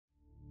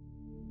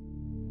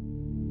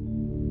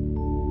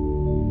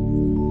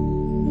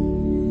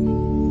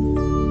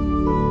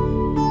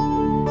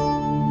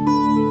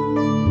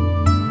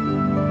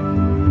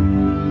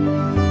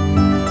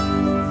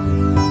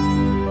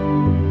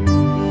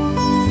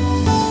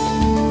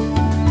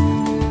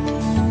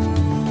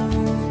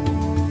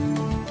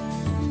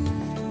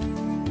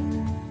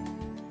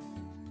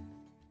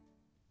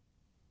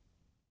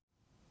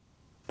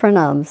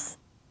Pranams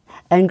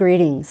and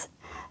greetings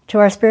to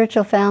our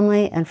spiritual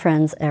family and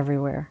friends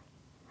everywhere.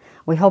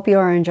 We hope you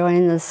are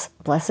enjoying this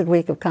blessed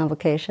week of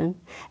Convocation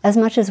as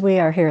much as we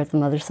are here at the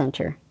Mother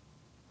Center.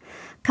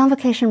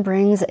 Convocation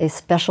brings a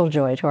special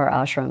joy to our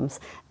ashrams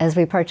as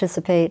we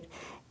participate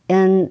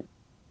in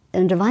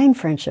divine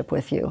friendship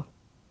with you.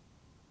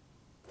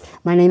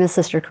 My name is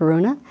Sister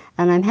Karuna,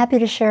 and I'm happy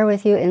to share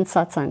with you in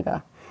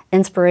Satsanga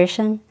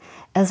inspiration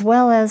as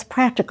well as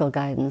practical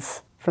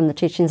guidance from the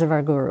teachings of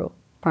our Guru,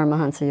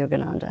 Paramahansa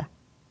Yogananda.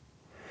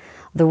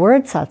 The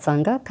word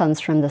Satsanga comes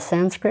from the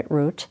Sanskrit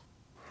root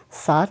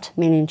Sat,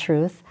 meaning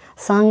truth,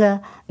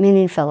 Sangha,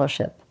 meaning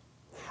fellowship,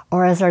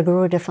 or as our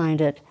Guru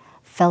defined it,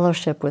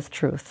 fellowship with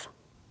truth.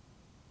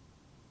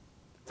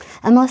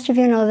 And most of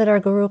you know that our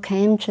Guru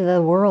came to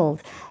the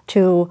world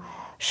to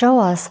show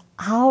us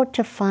how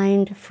to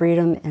find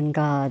freedom in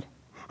God,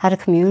 how to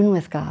commune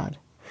with God,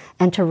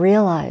 and to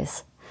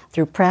realize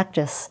through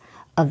practice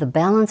of the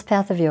balanced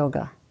path of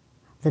yoga,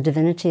 the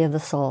divinity of the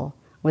soul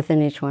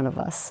within each one of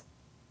us.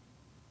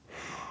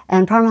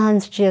 And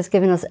Paramahansaji has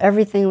given us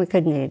everything we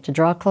could need to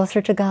draw closer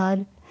to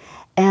God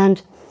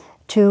and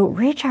to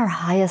reach our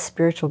highest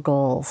spiritual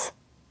goals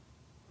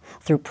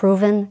through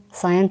proven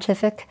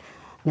scientific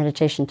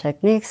meditation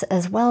techniques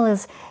as well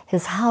as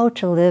his how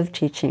to live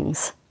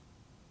teachings.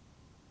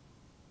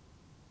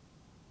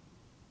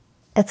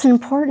 It's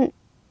important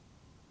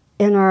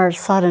in our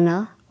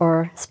sadhana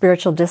or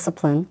spiritual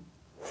discipline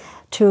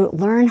to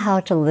learn how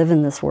to live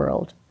in this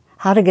world,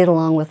 how to get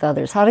along with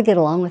others, how to get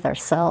along with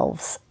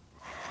ourselves.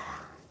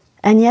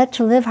 And yet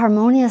to live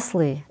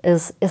harmoniously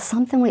is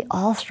something we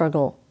all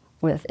struggle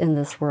with in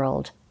this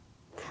world.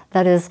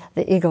 That is,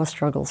 the ego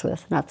struggles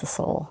with, not the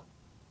soul.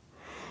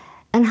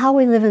 And how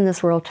we live in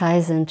this world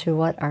ties into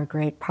what our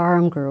great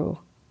Param Guru,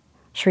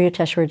 Sri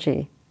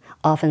Yukteswarji,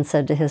 often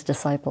said to his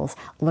disciples,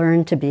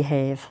 learn to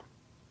behave.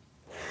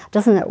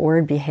 Doesn't that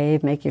word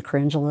behave make you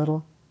cringe a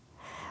little?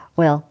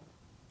 Well,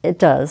 it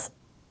does.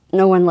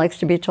 No one likes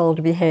to be told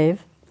to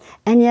behave.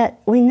 And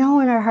yet we know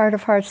in our heart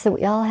of hearts that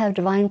we all have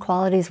divine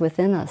qualities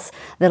within us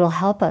that'll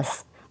help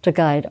us to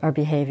guide our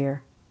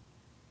behavior.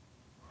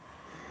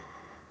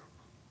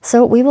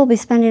 So we will be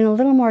spending a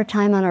little more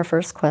time on our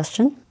first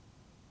question,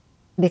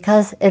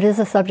 because it is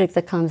a subject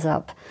that comes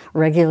up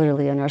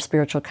regularly in our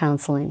spiritual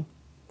counseling.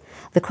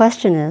 The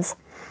question is,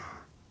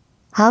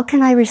 how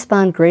can I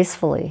respond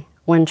gracefully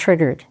when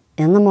triggered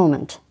in the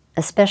moment,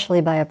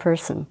 especially by a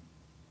person?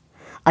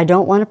 I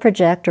don't want to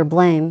project or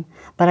blame,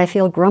 but I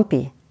feel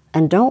grumpy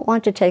and don't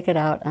want to take it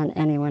out on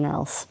anyone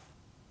else.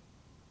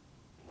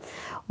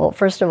 Well,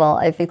 first of all,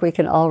 I think we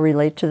can all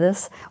relate to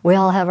this. We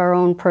all have our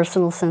own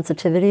personal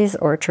sensitivities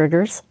or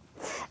triggers,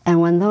 and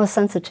when those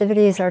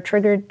sensitivities are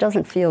triggered, it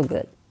doesn't feel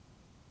good.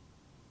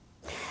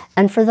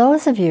 And for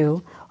those of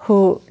you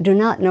who do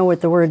not know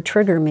what the word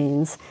trigger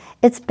means,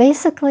 it's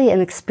basically an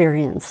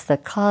experience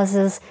that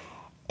causes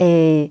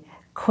a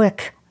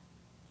quick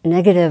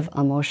negative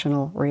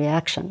emotional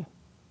reaction,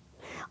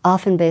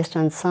 often based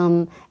on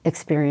some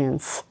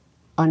experience,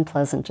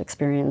 unpleasant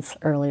experience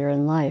earlier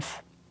in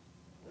life.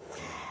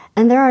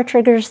 And there are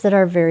triggers that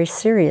are very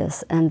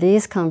serious, and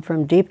these come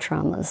from deep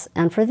traumas,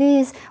 and for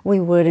these we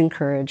would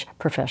encourage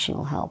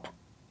professional help.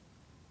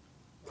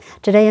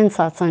 Today in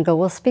Satsanga,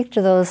 we'll speak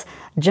to those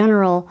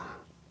general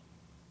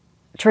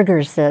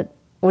triggers that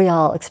we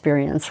all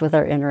experience with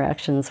our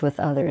interactions with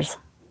others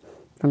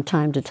from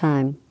time to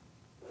time.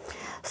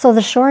 So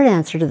the short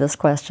answer to this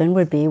question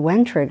would be,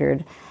 when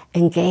triggered,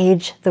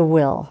 engage the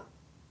will,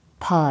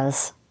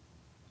 pause,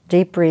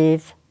 deep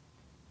breathe,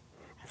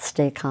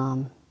 stay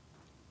calm.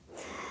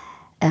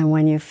 And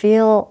when you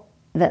feel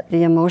that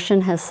the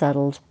emotion has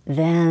settled,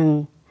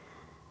 then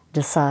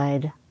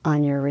decide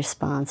on your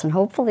response, and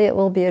hopefully it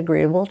will be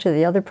agreeable to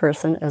the other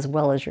person as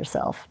well as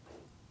yourself.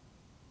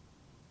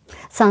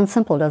 Sounds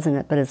simple, doesn't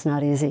it? But it's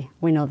not easy.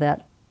 We know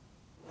that.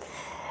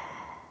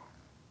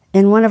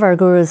 In one of our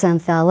Guru's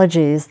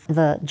anthologies,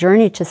 The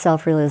Journey to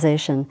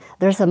Self-Realization,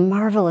 there's a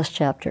marvelous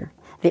chapter,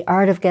 The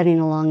Art of Getting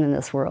Along in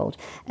This World.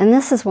 And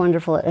this is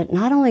wonderful. It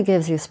not only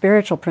gives you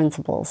spiritual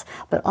principles,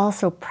 but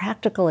also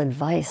practical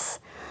advice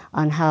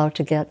on how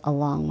to get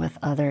along with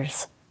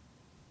others.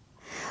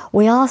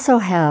 We also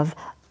have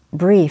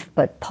brief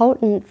but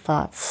potent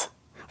thoughts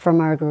from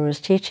our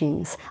Guru's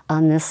teachings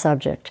on this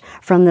subject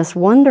from this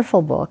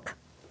wonderful book,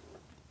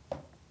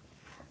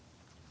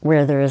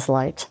 Where There Is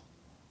Light.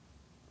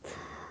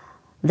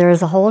 There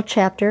is a whole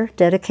chapter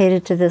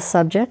dedicated to this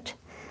subject,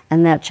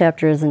 and that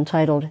chapter is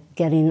entitled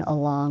Getting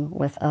Along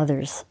with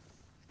Others.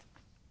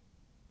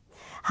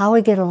 How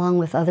we get along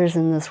with others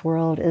in this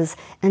world is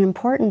an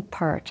important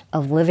part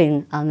of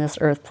living on this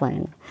earth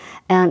plane,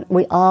 and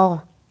we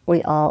all,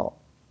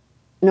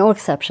 no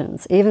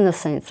exceptions, even the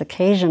saints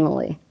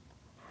occasionally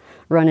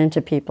run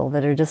into people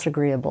that are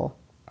disagreeable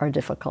or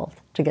difficult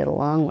to get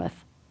along with.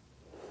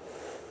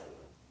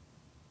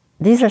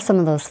 These are some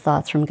of those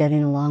thoughts from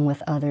Getting Along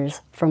with Others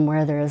from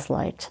Where There Is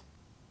Light.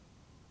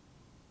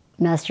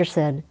 Master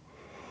said,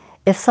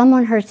 if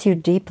someone hurts you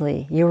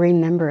deeply, you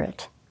remember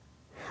it.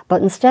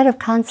 But instead of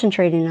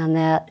concentrating on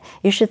that,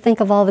 you should think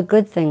of all the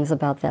good things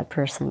about that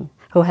person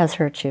who has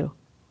hurt you,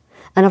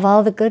 and of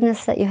all the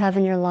goodness that you have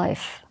in your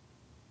life.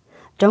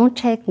 Don't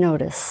take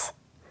notice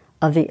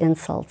of the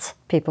insults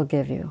people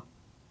give you.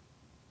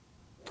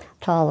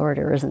 Tall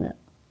order, isn't it?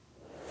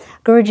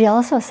 Guruji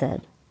also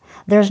said,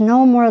 there's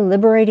no more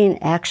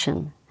liberating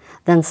action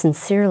than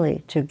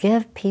sincerely to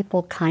give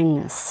people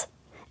kindness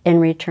in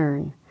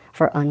return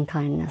for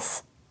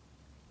unkindness.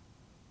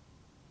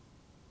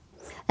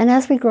 And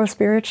as we grow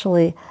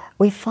spiritually,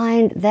 we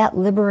find that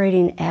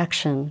liberating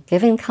action,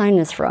 giving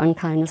kindness for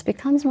unkindness,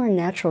 becomes more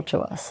natural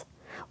to us.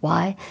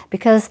 Why?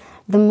 Because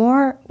the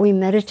more we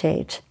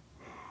meditate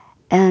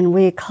and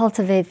we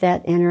cultivate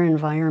that inner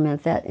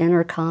environment, that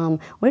inner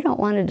calm, we don't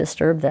want to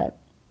disturb that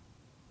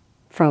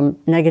from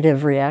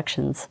negative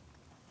reactions.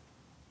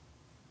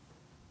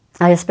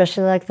 I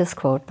especially like this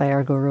quote by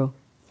our Guru.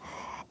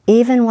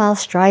 Even while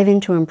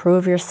striving to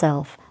improve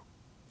yourself,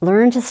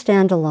 learn to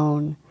stand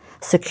alone,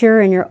 secure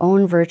in your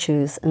own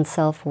virtues and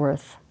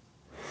self-worth.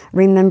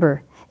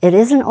 Remember, it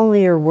isn't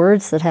only your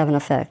words that have an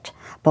effect,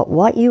 but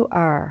what you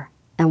are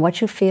and what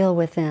you feel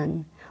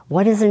within,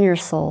 what is in your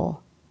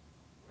soul.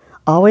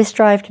 Always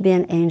strive to be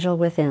an angel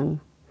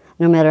within,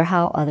 no matter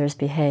how others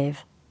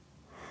behave.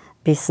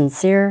 Be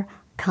sincere,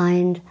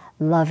 kind,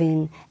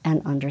 loving,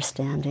 and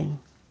understanding.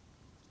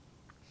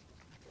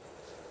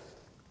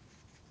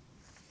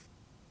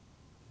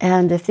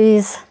 And if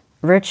these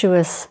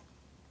virtuous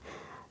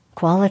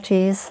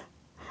qualities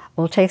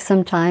will take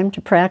some time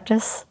to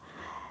practice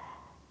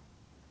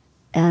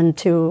and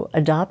to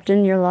adopt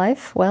in your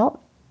life,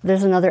 well,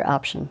 there's another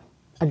option.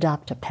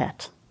 Adopt a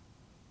pet.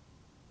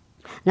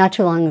 Not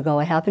too long ago,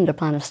 I happened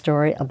upon a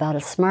story about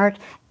a smart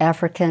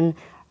African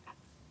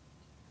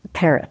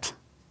parrot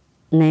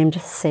named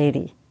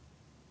Sadie.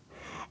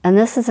 And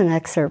this is an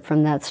excerpt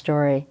from that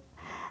story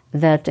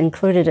that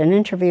included an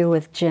interview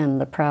with Jim,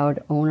 the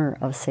proud owner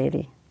of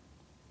Sadie.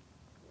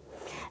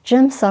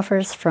 Jim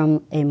suffers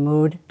from a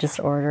mood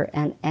disorder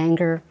and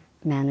anger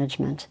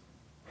management.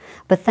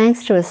 But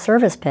thanks to his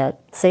service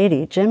pet,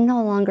 Sadie, Jim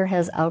no longer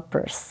has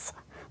outbursts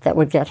that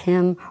would get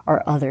him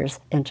or others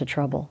into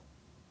trouble.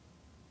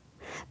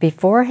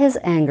 Before his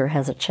anger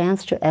has a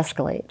chance to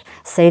escalate,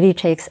 Sadie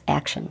takes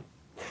action,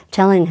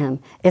 telling him,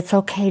 "It's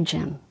okay,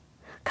 Jim.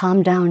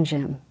 Calm down,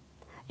 Jim.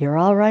 You're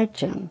all right,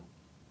 Jim.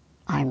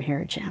 I'm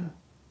here, Jim."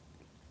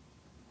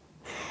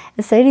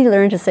 And Sadie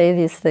learned to say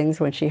these things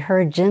when she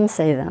heard Jim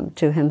say them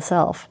to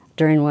himself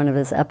during one of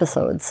his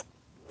episodes.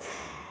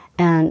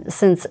 And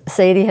since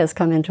Sadie has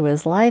come into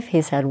his life,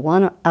 he's had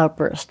one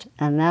outburst,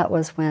 and that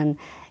was when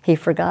he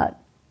forgot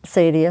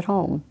Sadie at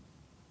home.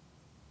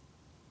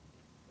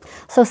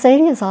 So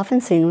Sadie is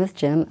often seen with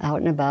Jim out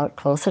and about,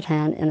 close at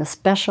hand, in a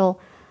special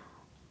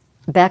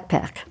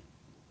backpack.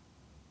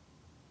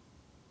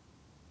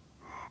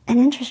 An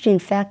interesting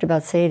fact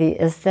about Sadie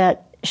is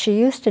that she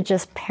used to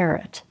just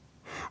parrot.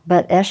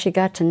 But as she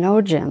got to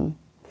know Jim,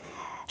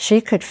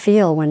 she could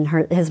feel when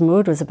his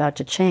mood was about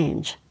to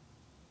change.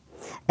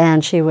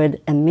 And she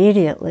would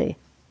immediately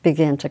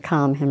begin to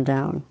calm him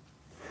down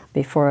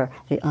before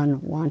the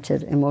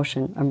unwanted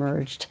emotion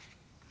emerged.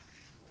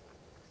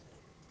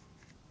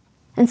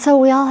 And so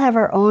we all have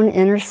our own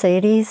inner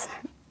Sadies,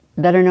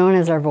 better known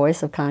as our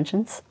voice of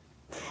conscience.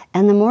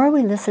 And the more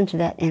we listen to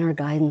that inner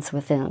guidance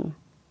within,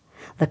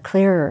 the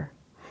clearer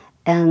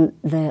and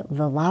the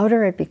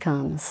louder it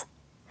becomes.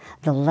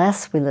 The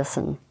less we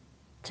listen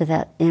to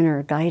that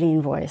inner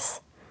guiding voice,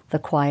 the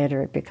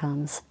quieter it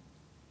becomes.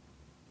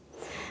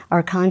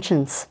 Our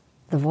conscience,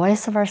 the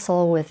voice of our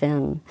soul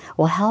within,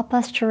 will help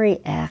us to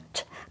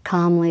react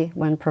calmly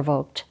when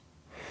provoked.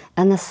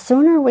 And the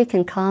sooner we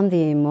can calm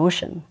the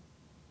emotion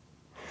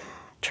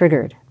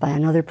triggered by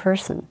another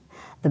person,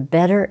 the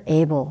better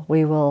able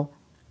we will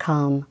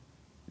calm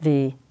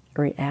the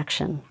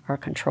reaction or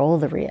control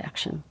the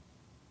reaction.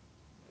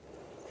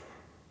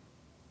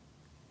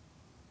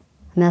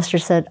 Master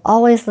said,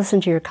 always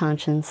listen to your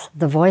conscience,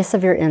 the voice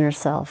of your inner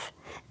self.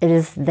 It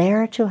is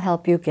there to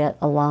help you get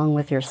along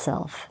with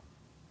yourself.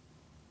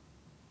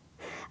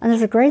 And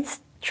there's a great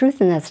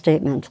truth in that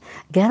statement.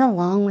 Get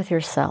along with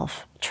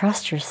yourself.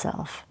 Trust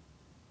yourself.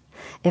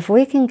 If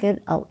we can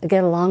get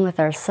along with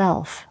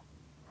ourselves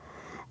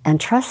and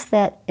trust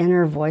that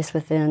inner voice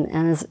within,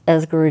 and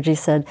as Guruji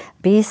said,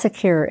 be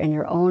secure in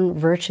your own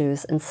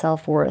virtues and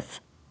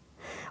self-worth,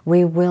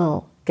 we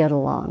will get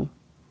along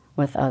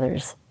with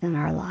others in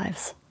our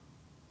lives.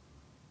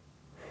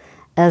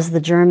 As the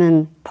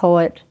German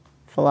poet,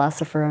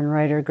 philosopher, and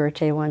writer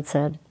Goethe once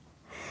said,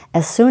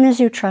 as soon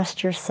as you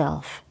trust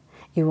yourself,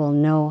 you will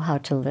know how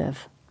to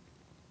live.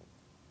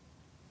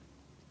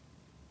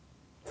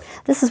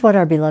 This is what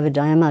our beloved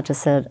Dhyamata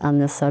said on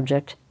this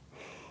subject.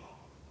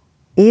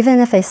 Even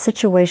if a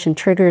situation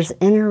triggers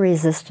inner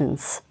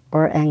resistance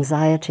or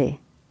anxiety,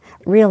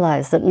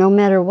 realize that no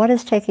matter what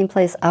is taking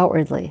place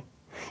outwardly,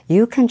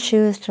 you can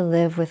choose to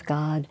live with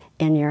God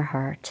in your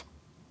heart,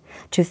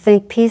 to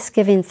think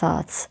peace-giving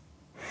thoughts,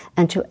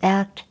 and to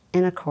act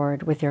in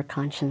accord with your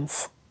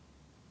conscience.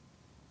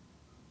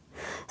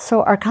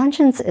 So our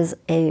conscience is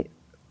a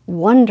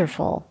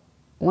wonderful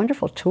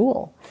wonderful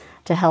tool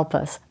to help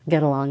us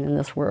get along in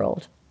this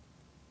world.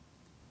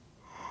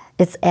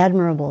 It's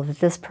admirable that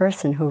this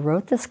person who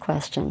wrote this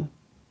question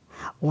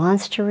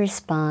wants to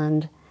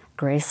respond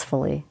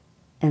gracefully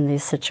in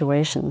these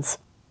situations.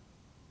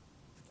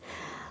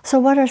 So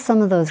what are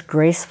some of those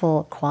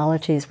graceful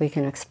qualities we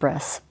can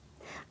express?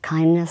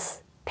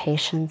 Kindness,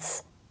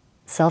 patience,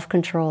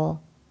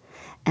 self-control,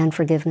 and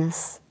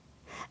forgiveness.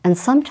 And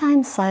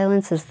sometimes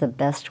silence is the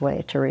best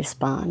way to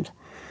respond.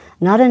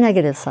 Not a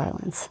negative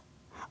silence,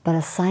 but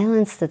a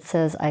silence that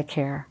says, I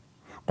care,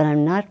 but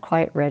I'm not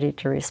quite ready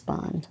to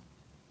respond.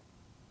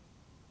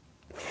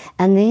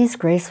 And these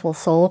graceful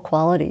soul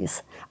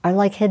qualities are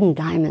like hidden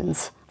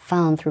diamonds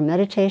found through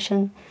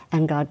meditation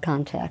and God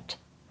contact.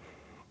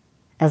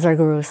 As our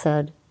Guru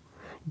said,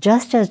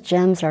 just as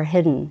gems are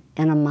hidden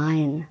in a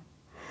mine,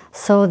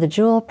 so the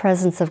jewel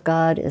presence of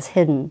God is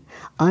hidden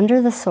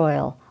under the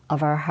soil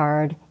of our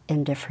hard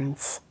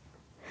indifference.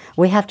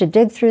 We have to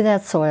dig through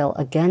that soil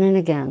again and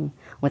again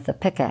with the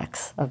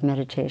pickaxe of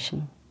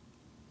meditation.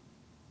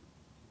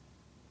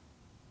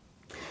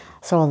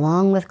 So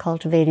along with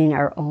cultivating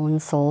our own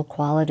soul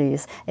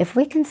qualities, if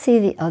we can see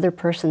the other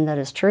person that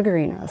is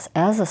triggering us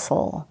as a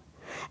soul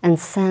and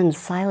send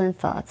silent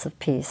thoughts of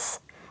peace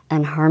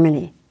and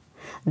harmony,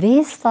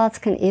 these thoughts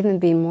can even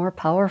be more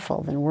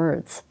powerful than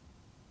words.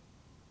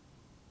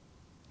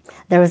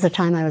 There was a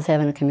time I was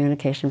having a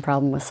communication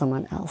problem with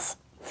someone else.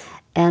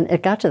 And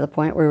it got to the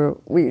point where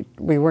we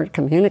weren't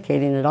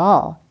communicating at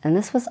all. And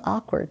this was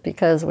awkward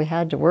because we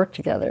had to work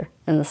together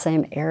in the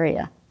same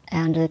area.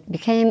 And it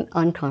became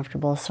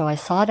uncomfortable, so I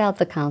sought out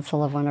the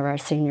counsel of one of our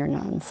senior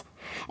nuns.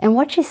 And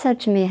what she said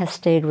to me has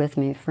stayed with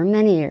me for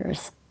many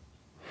years.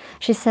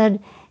 She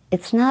said,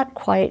 it's not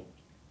quite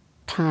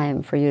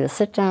time for you to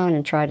sit down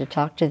and try to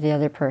talk to the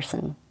other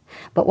person.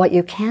 But what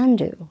you can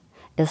do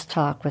is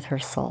talk with her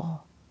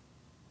soul,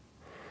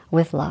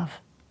 with love.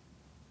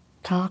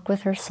 Talk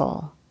with her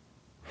soul.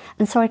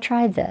 And so I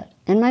tried that.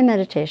 In my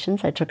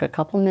meditations, I took a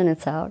couple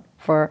minutes out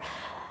for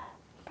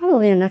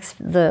probably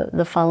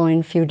the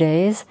following few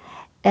days,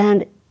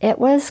 and it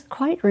was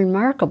quite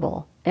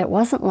remarkable. It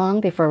wasn't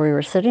long before we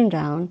were sitting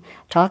down,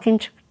 talking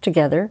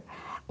together.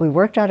 We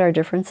worked out our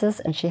differences,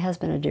 and she has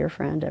been a dear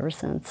friend ever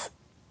since.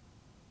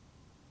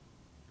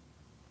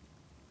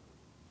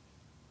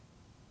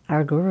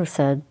 Our Guru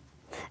said,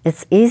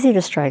 it's easy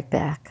to strike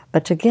back,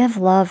 but to give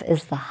love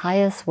is the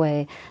highest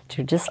way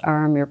to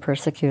disarm your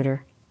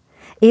persecutor.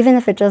 Even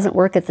if it doesn't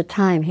work at the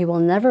time, he will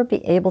never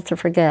be able to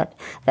forget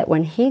that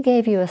when he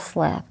gave you a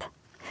slap,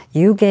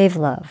 you gave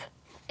love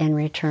in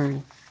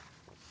return.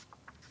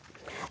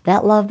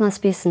 That love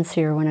must be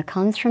sincere. When it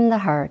comes from the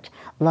heart,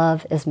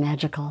 love is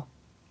magical.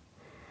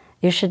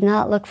 You should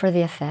not look for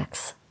the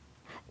effects.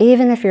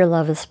 Even if your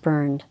love is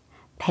spurned,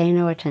 pay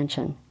no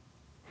attention.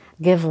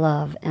 Give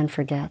love and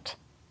forget.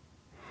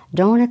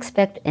 Don't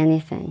expect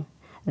anything.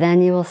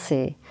 Then you will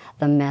see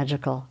the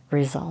magical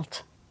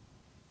result.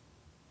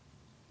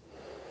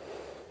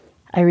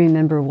 I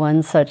remember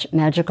one such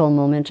magical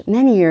moment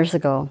many years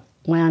ago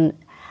when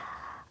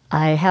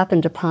I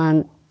happened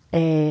upon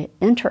an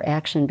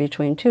interaction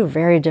between two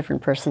very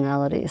different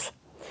personalities.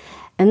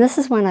 And this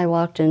is when I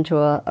walked into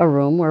a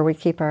room where we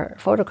keep our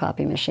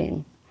photocopy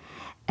machine.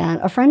 And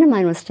a friend of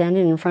mine was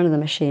standing in front of the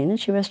machine and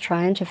she was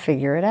trying to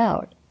figure it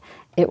out.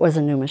 It was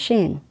a new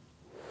machine.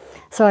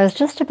 So I was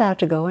just about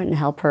to go in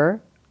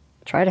and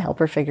try to help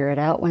her figure it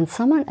out, when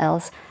someone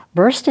else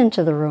burst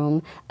into the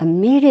room,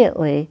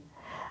 immediately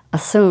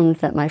assumed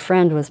that my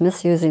friend was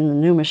misusing the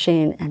new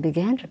machine and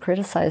began to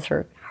criticize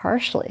her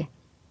harshly.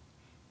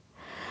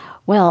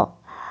 Well,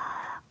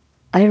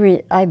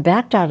 I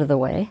backed out of the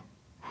way,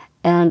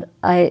 and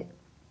I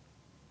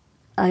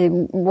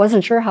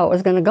wasn't sure how it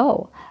was going to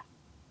go.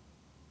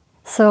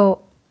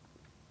 So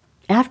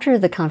after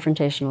the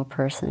confrontational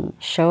person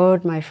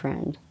showed my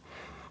friend,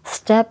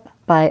 step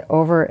by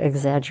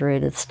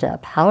over-exaggerated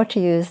step, how to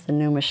use the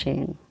new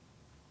machine,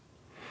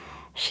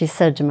 she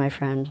said to my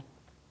friend,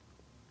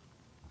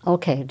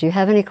 okay, do you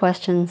have any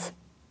questions?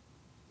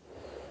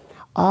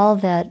 All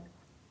that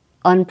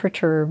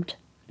unperturbed,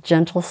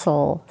 gentle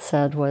soul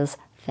said was,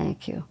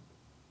 thank you.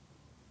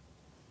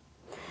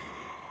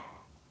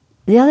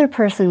 The other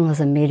person was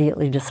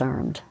immediately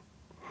disarmed.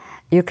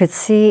 You could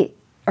see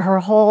her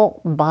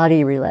whole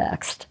body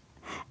relaxed,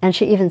 and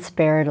she even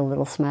spared a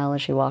little smile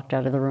as she walked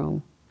out of the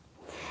room.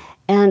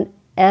 And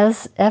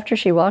after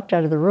she walked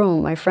out of the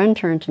room, my friend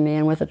turned to me,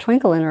 and with a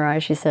twinkle in her eye,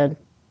 she said,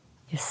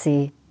 you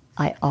see,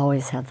 I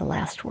always have the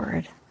last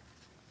word.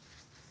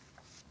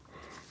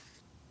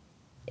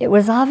 It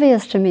was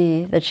obvious to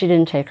me that she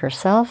didn't take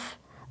herself,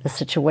 the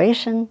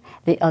situation,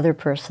 the other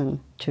person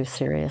too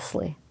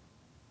seriously.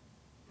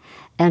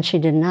 And she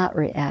did not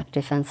react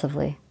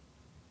defensively.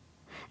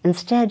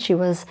 Instead, she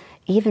was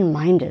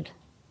even-minded,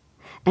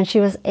 and she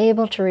was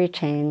able to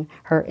retain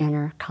her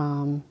inner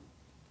calm.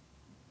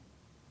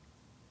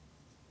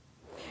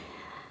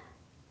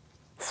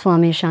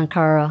 Swami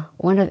Shankara,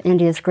 one of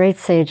India's great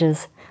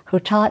sages who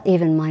taught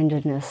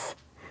even-mindedness,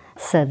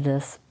 said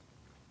this,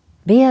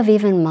 be of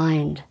even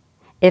mind,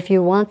 if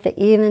you want the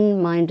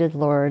even-minded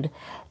Lord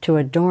to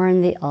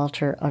adorn the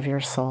altar of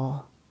your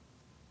soul.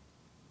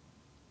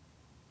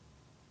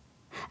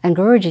 And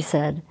Guruji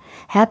said,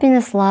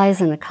 happiness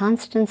lies in a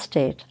constant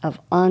state of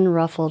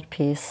unruffled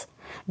peace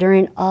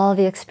during all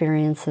the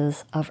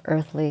experiences of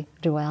earthly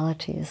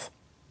dualities.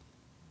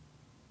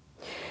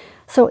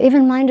 So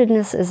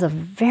even-mindedness is a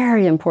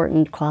very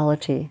important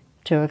quality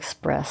to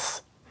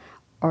express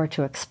or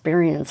to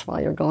experience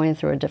while you're going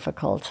through a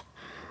difficult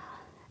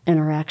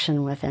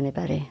interaction with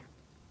anybody.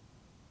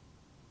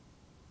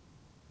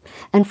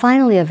 And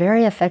finally, a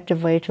very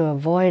effective way to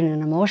avoid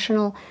an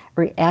emotional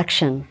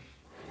reaction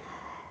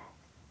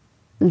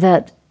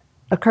that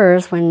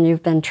occurs when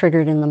you've been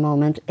triggered in the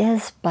moment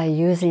is by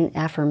using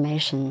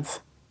affirmations.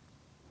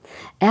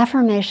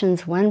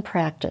 Affirmations, when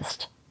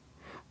practiced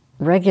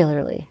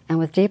regularly and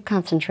with deep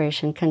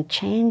concentration, can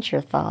change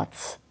your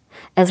thoughts.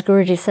 As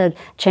Guruji said,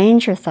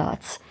 change your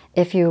thoughts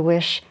if you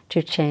wish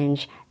to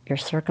change your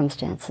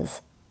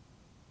circumstances.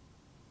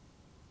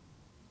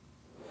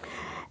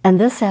 And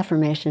this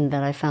affirmation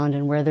that I found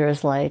in Where There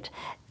Is Light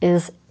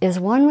is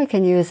one we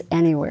can use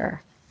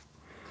anywhere.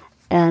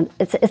 And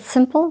it's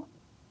simple,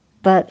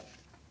 but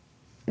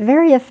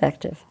very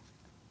effective.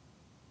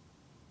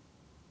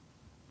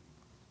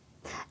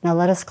 Now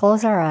let us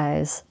close our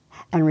eyes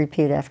and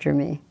repeat after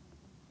me.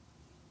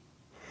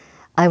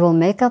 I will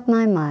make up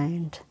my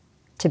mind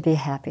to be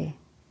happy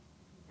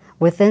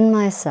within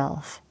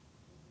myself,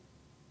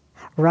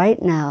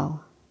 right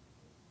now,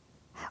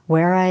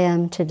 where I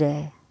am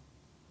today.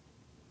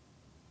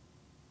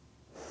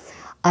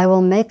 I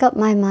will make up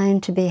my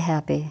mind to be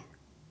happy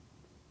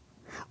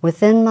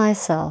within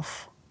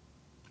myself,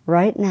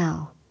 right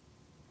now,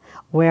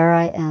 where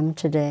I am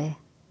today.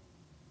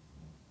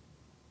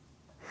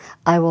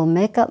 I will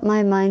make up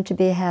my mind to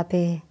be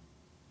happy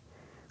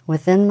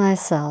within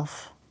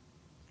myself,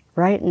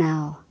 right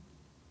now,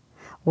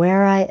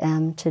 where I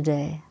am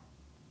today.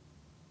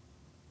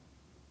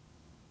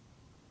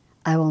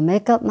 I will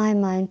make up my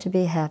mind to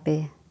be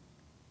happy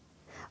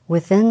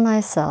within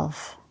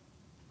myself,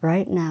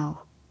 right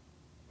now,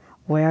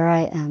 where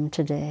I am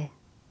today.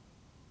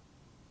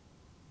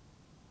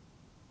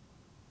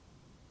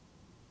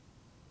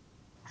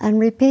 And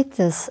repeat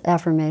this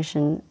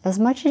affirmation as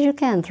much as you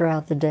can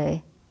throughout the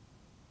day.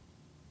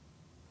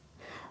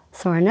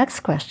 So our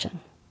next question: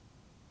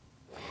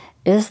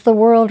 is the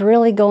world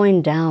really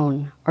going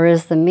down, or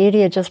is the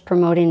media just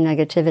promoting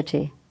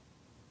negativity?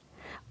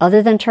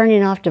 Other than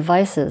turning off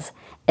devices,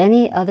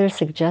 any other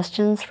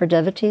suggestions for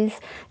devotees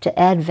to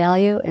add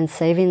value in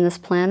saving this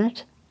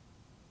planet?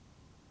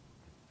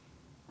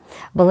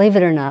 Believe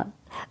it or not,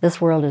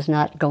 this world is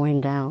not going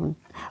down,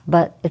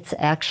 but it's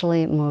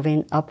actually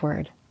moving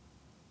upward.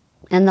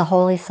 In the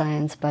Holy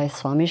Science by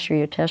Swami Sri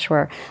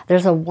Yukteswar,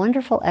 there's a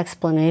wonderful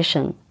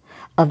explanation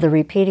of the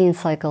repeating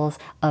cycles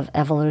of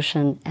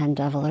evolution and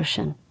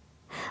devolution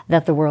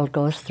that the world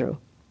goes through.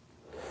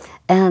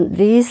 And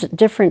these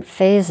different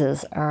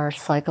phases are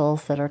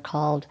cycles that are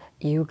called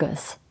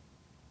yugas.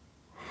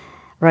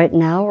 Right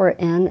now we're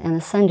in an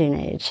ascending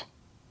age.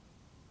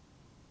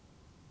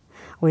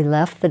 We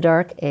left the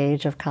dark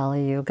age of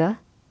Kali Yuga,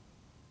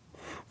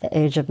 the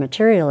age of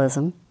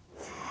materialism,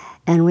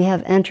 and we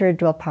have entered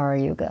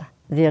Dwapara Yuga,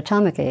 the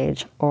atomic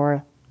age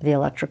or the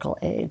electrical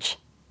age.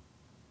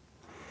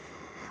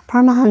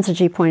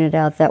 Paramahansaji pointed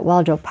out that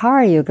while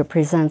Dwapara Yuga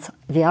presents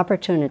the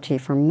opportunity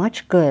for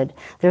much good,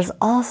 there's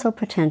also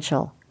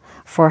potential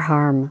for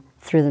harm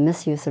through the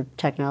misuse of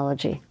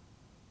technology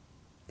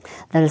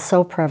that is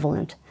so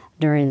prevalent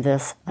during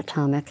this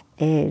atomic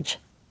age.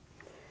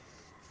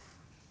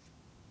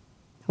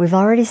 We've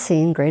already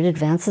seen great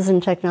advances in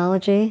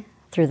technology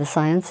through the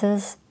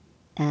sciences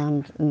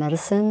and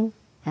medicine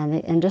and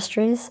the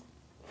industries.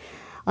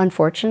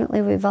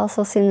 Unfortunately, we've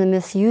also seen the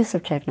misuse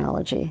of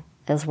technology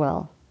as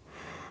well.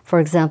 For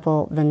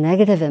example, the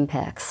negative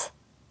impacts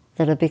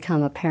that have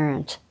become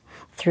apparent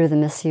through the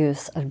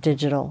misuse of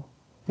digital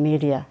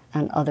media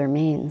and other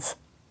means.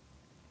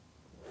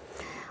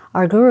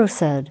 Our Guru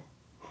said,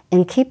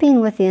 in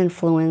keeping with the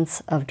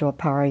influence of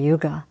Dwapara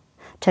Yuga,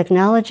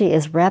 technology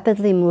is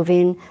rapidly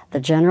moving the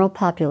general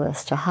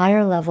populace to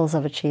higher levels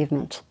of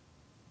achievement.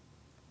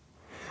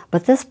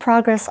 But this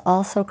progress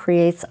also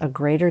creates a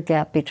greater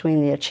gap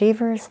between the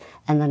achievers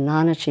and the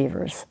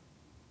non-achievers.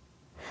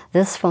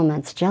 This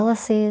foments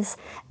jealousies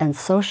and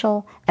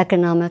social,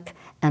 economic,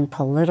 and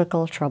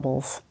political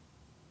troubles.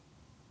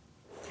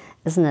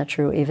 Isn't that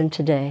true even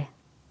today?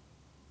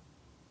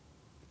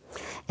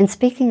 In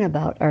speaking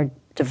about our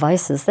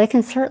devices, they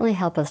can certainly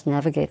help us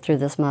navigate through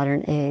this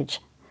modern age.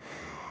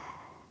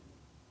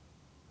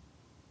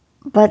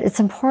 But it's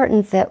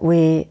important that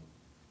we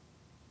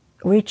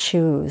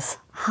choose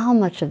how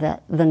much of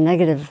the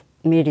negative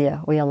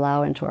media we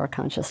allow into our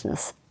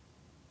consciousness.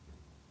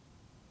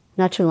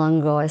 Not too long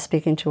ago, I was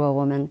speaking to a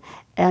woman,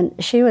 and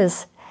she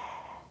was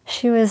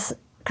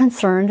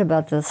concerned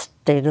about the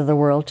state of the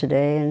world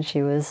today, and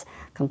she was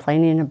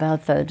complaining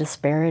about the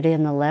disparity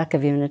and the lack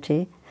of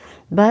unity.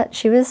 But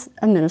she was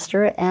a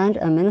minister, and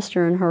a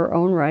minister in her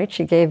own right.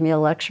 She gave me a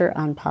lecture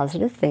on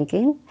positive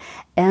thinking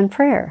and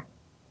prayer.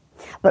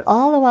 But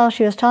all the while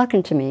she was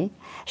talking to me,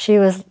 she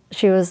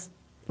was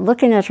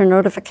looking at her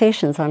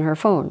notifications on her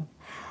phone.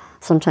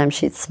 Sometimes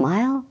she'd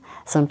smile,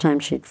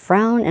 sometimes she'd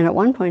frown, and at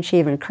one point she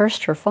even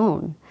cursed her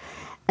phone.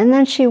 And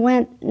then she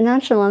went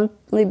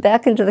nonchalantly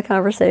back into the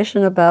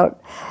conversation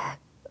about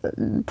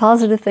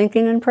positive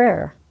thinking and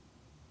prayer.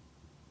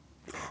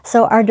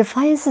 So our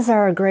devices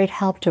are a great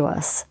help to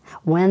us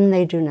when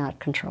they do not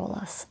control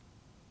us.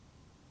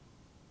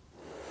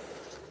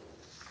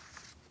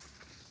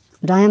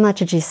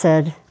 Dhyamataji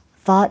said,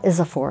 "Thought is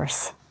a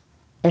force.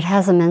 It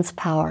has immense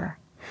power.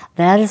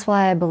 That is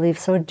why I believe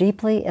so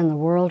deeply in the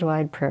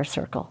worldwide prayer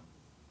circle.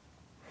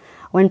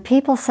 When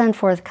people send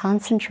forth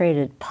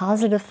concentrated,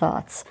 positive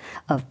thoughts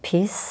of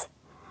peace,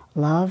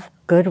 love,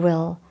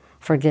 goodwill,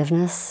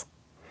 forgiveness,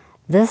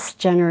 this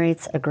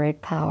generates a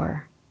great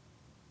power.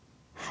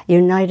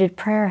 United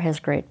prayer has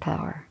great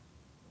power.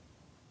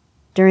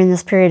 During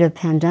this period of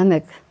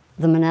pandemic,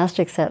 the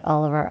monastics at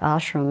all of our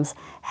ashrams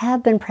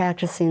have been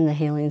practicing the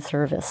healing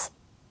service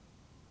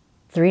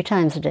 3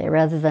 times a day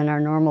rather than our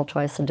normal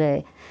twice a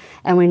day.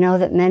 And we know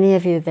that many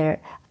of you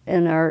there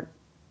in our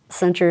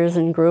centers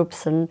and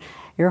groups and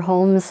your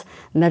homes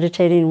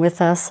meditating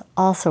with us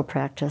also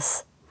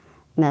practice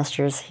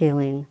Master's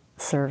healing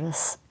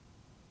service.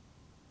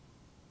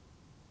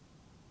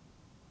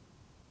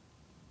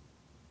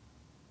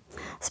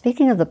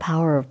 Speaking of the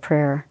power of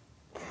prayer,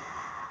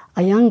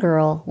 a young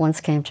girl once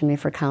came to me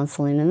for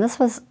counseling, and this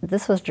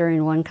was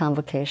during one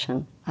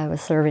convocation. I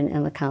was serving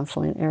in the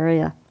counseling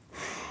area.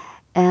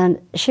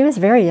 And she was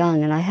very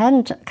young, and I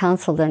hadn't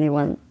counseled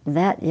anyone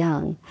that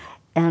young,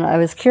 and I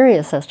was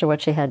curious as to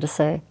what she had to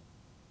say.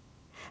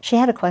 She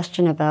had a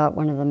question about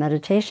one of the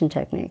meditation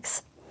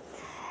techniques.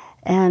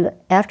 And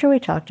after we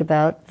talked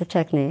about the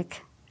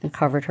technique and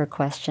covered her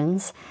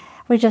questions,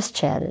 we just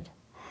chatted.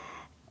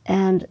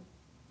 And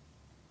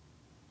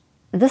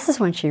this is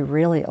when she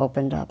really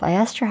opened up. I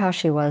asked her how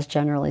she was,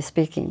 generally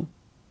speaking.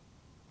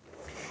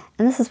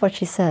 And this is what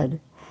she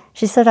said.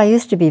 She said, "I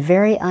used to be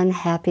very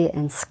unhappy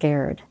and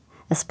scared,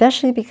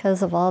 especially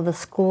because of all the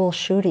school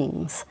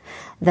shootings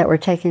that were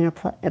taking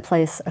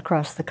place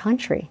across the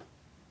country."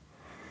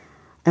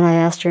 And I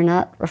asked her,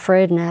 "Not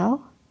afraid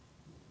now?"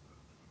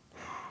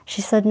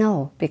 She said,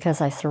 "No,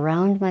 because I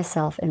surround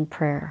myself in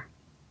prayer."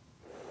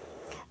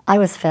 I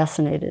was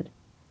fascinated.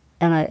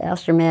 And I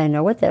asked her, "May I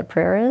know what that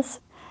prayer is?"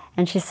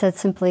 And she said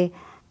simply,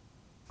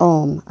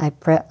 "Om. I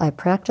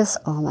practice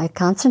Om. I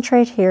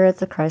concentrate here at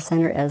the Christ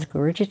Center as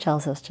Guruji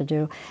tells us to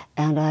do,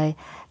 and I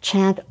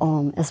chant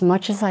Om as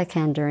much as I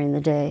can during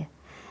the day."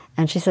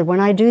 And she said, "When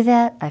I do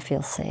that, I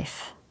feel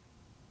safe."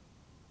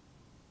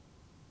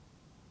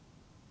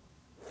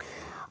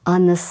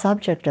 On the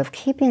subject of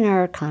keeping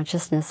our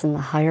consciousness in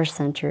the higher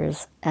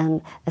centers,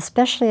 and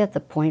especially at the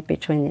point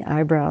between the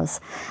eyebrows,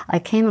 I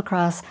came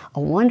across a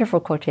wonderful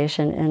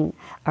quotation in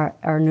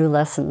our new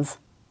lessons.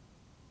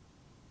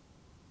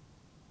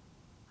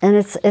 And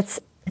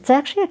it's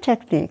actually a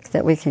technique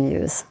that we can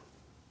use.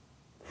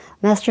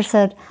 Master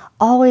said,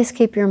 "Always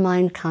keep your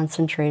mind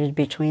concentrated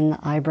between the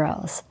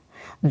eyebrows.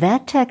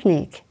 That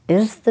technique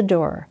is the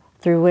door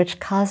through which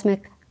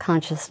cosmic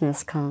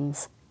consciousness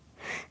comes.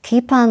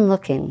 Keep on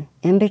looking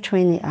in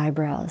between the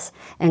eyebrows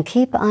and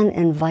keep on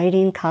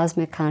inviting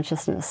cosmic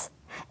consciousness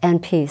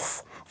and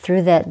peace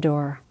through that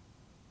door.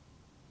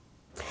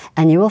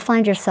 And you will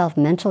find yourself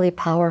mentally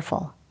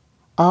powerful,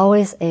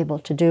 always able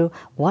to do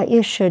what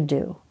you should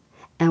do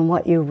and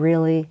what you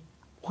really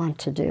want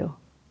to do."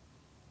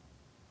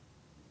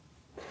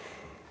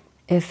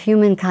 If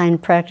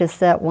humankind practiced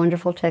that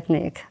wonderful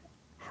technique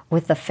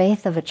with the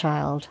faith of a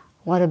child,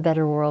 what a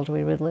better world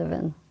we would live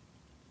in.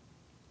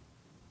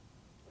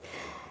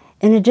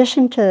 In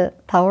addition to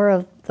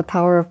the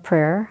power of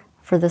prayer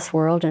for this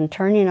world and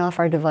turning off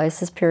our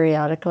devices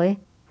periodically,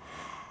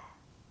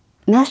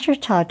 Master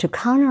taught to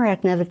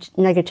counteract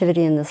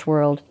negativity in this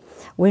world,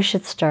 we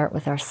should start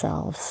with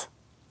ourselves.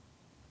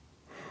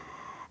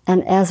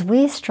 And as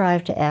we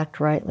strive to act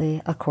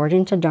rightly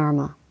according to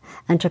Dharma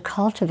and to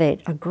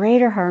cultivate a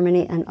greater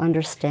harmony and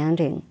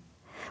understanding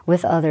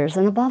with others,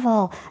 and above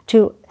all,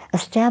 to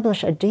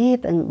establish a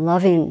deep and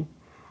loving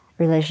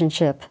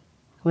relationship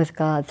with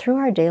God through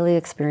our daily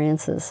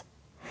experiences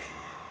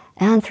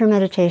and through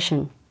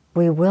meditation,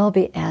 we will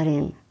be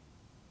adding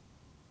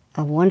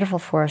a wonderful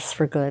force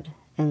for good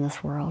in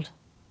this world.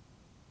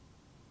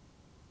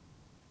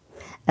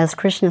 As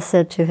Krishna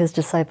said to his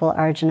disciple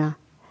Arjuna,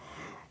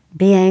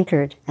 "Be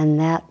anchored in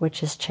that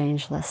which is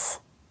changeless."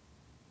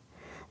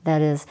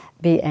 That is,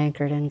 be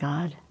anchored in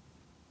God.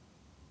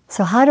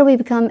 So how do we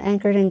become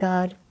anchored in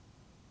God?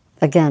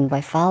 Again,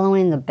 by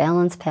following the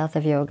balanced path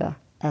of yoga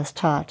as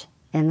taught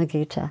in the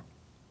Gita,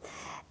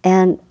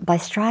 and by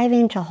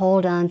striving to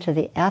hold on to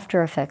the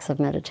after effects of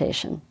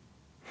meditation,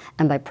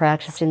 and by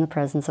practicing the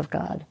presence of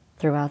God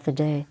throughout the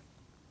day.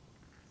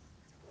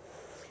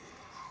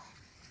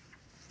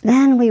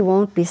 Then we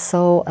won't be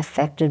so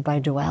affected by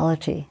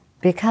duality,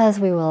 because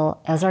we will,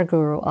 as our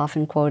Guru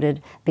often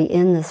quoted, be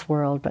in this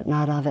world but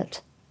not of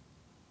it.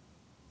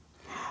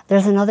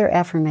 There's another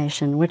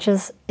affirmation, which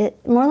is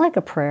more like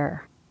a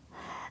prayer.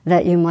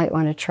 that you might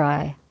want to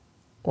try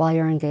while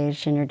you're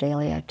engaged in your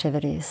daily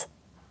activities.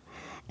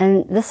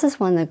 And this is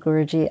one that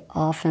Guruji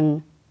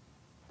often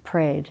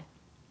prayed.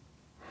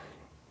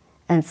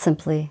 And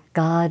simply,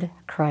 God,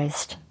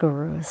 Christ,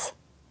 Gurus.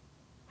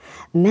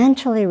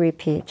 Mentally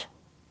repeat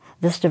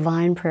this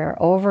divine prayer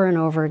over and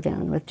over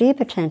again with deep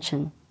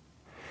attention.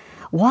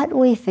 What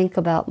we think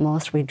about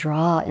most, we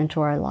draw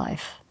into our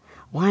life.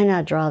 Why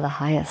not draw the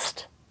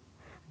highest?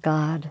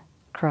 God,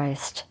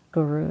 Christ,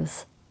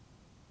 Gurus.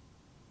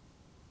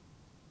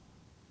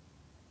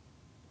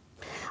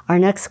 Our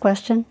next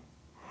question.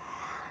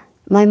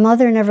 My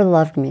mother never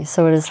loved me,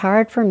 so it is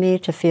hard for me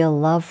to feel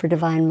love for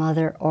Divine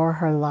Mother or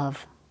her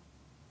love.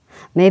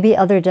 Maybe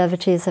other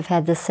devotees have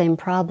had this same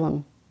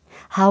problem.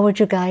 How would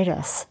you guide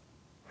us?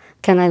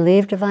 Can I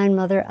leave Divine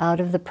Mother out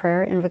of the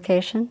prayer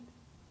invocation?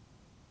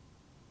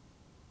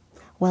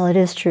 Well, it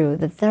is true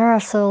that there are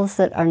souls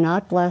that are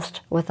not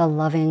blessed with a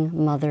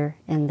loving mother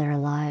in their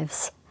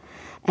lives.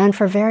 And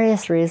for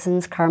various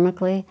reasons,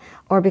 karmically,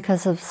 or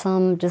because of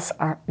some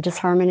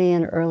disharmony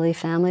in early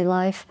family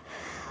life,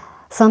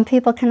 some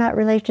people cannot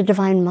relate to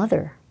Divine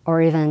Mother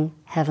or even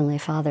Heavenly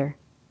Father.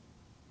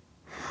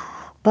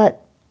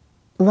 But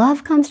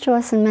love comes to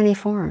us in many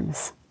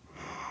forms,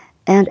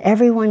 and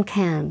everyone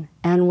can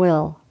and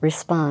will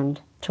respond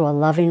to a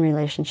loving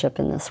relationship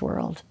in this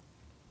world.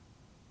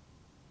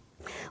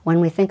 When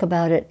we think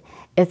about it,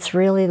 it's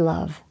really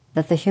love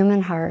that the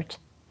human heart,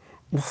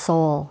 the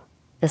soul,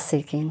 is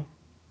seeking.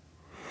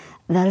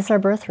 That is our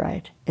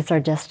birthright. It's our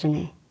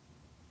destiny.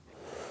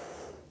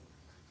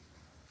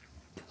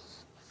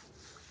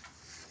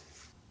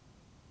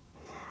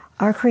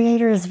 Our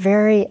Creator is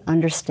very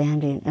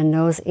understanding and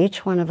knows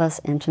each one of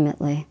us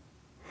intimately,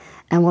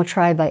 and will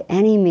try by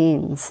any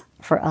means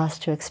for us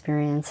to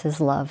experience His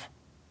love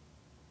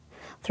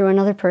through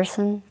another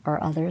person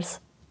or others.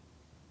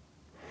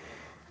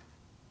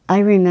 I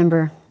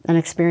remember an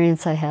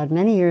experience I had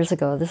many years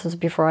ago. This was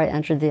before I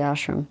entered the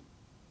ashram.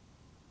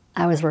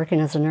 I was working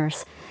as a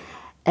nurse,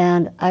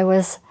 and I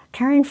was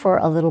caring for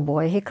a little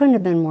boy. He couldn't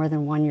have been more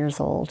than 1 year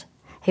old.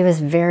 He was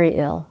very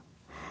ill,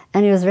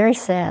 and he was very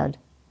sad.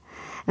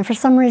 And for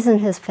some reason,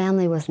 his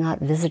family was not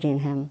visiting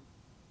him.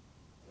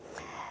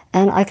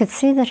 And I could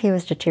see that he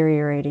was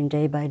deteriorating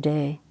day by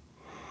day.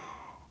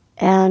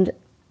 And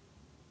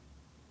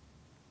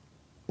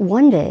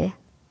one day,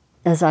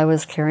 as I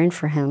was caring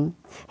for him,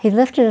 he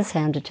lifted his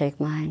hand to take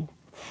mine.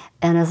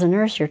 And as a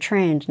nurse, you're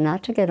trained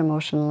not to get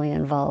emotionally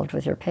involved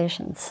with your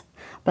patients.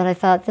 But I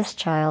thought, this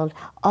child,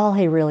 all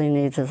he really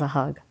needs is a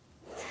hug.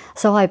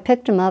 So I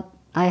picked him up,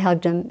 I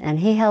hugged him, and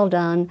he held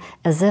on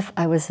as if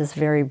I was his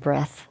very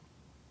breath.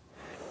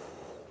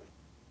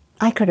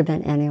 I could have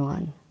been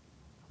anyone.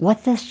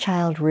 What this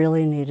child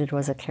really needed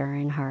was a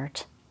caring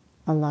heart,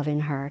 a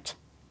loving heart.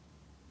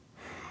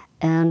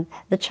 And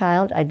the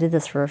child, I did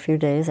this for a few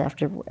days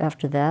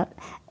after that,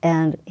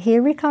 and he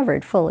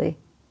recovered fully.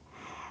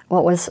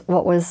 What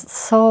was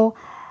so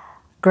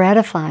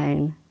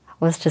gratifying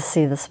was to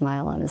see the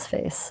smile on his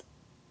face.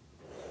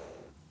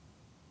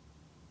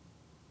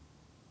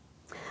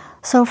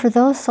 So for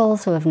those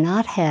souls who have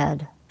not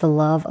had the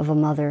love of a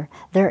mother,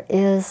 there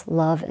is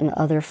love in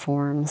other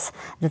forms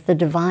that the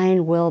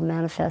divine will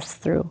manifest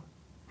through.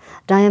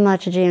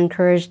 Dayamataji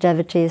encouraged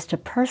devotees to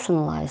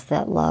personalize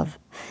that love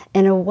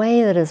in a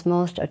way that is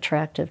most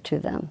attractive to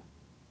them.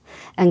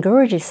 And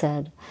Guruji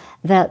said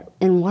that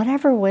in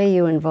whatever way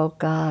you invoke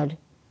God,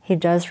 He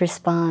does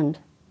respond.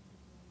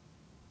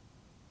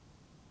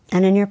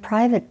 And in your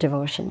private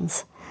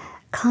devotions,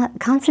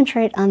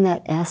 concentrate on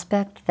that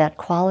aspect, that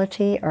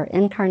quality or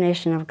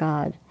incarnation of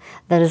God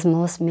that is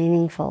most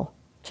meaningful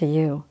to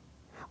you.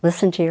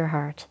 Listen to your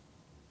heart.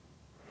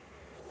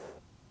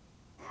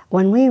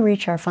 When we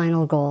reach our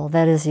final goal,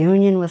 that is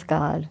union with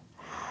God,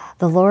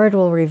 the Lord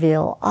will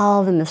reveal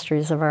all the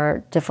mysteries of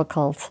our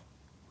difficult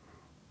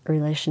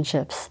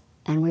relationships,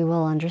 and we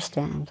will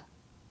understand.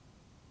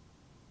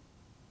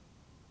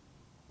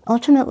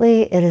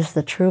 Ultimately, it is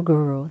the true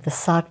Guru, the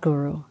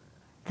Satguru,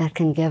 that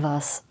can give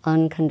us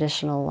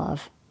unconditional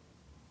love.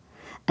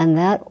 And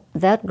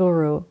that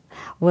Guru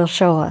will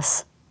show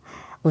us,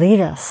 lead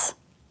us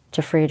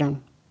to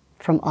freedom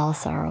from all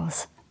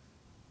sorrows.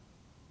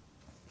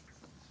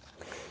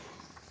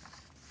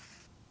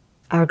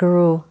 Our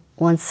Guru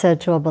once said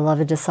to a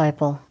beloved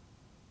disciple,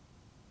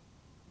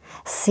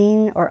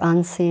 "Seen or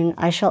unseen,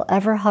 I shall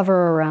ever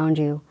hover around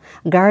you,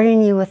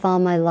 guarding you with all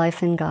my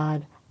life in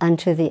God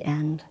unto the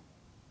end.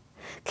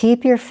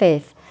 Keep your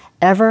faith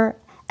ever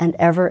and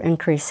ever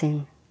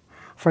increasing,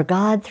 for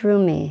God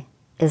through me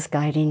is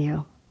guiding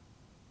you."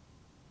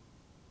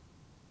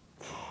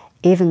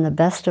 Even the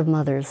best of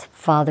mothers,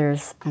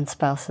 fathers, and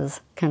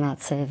spouses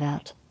cannot say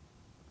that.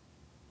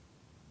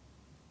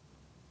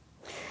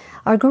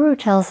 Our Guru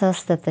tells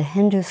us that the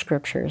Hindu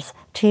scriptures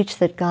teach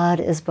that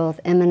God is both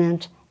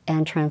immanent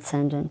and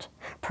transcendent,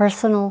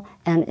 personal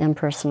and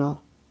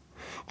impersonal.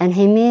 And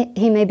he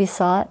may be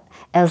sought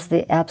as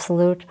the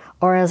absolute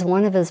or as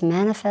one of His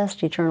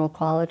manifest eternal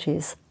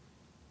qualities.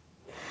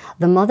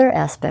 The mother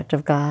aspect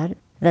of God,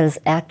 that is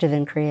active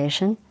in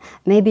creation,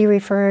 may be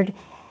referred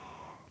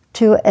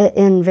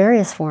in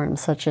various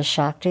forms such as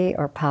Shakti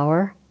or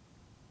power,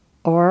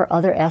 or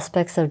other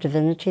aspects of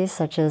divinity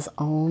such as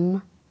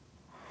Om,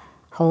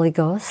 Holy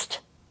Ghost,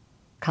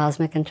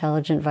 cosmic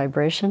intelligent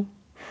vibration,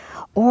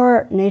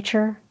 or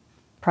nature,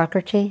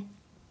 Prakriti,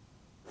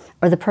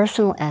 or the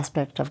personal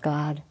aspect of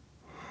God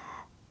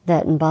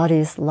that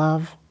embodies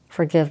love,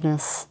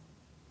 forgiveness,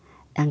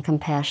 and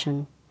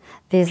compassion.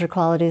 These are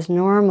qualities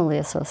normally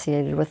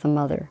associated with the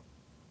mother.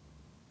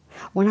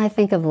 When I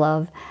think of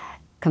love,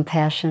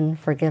 compassion,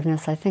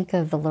 forgiveness, I think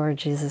of the Lord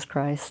Jesus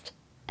Christ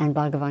and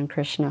Bhagavan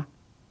Krishna.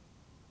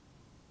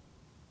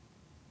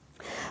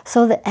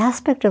 So the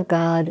aspect of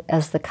God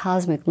as the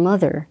cosmic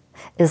mother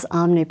is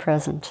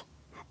omnipresent,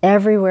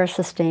 everywhere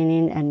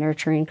sustaining and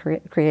nurturing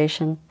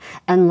creation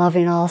and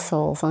loving all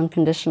souls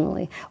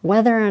unconditionally,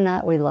 whether or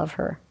not we love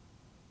her.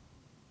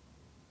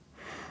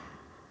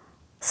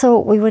 So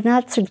we would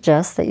not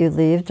suggest that you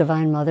leave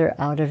Divine Mother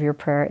out of your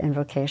prayer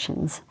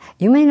invocations.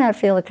 You may not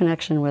feel a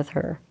connection with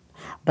her,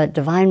 but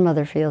Divine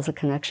Mother feels a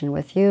connection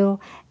with you,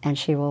 and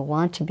she will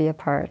want to be a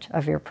part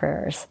of your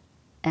prayers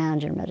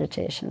and your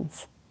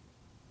meditations.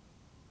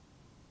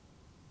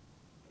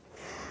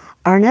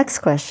 Our next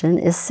question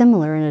is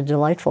similar in a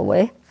delightful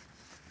way.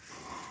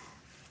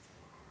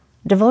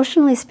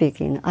 Devotionally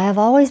speaking, I have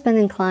always been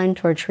inclined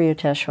toward Sri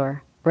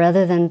Yukteswar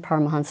rather than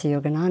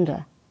Paramahansa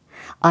Yogananda.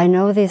 I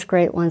know these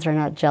great ones are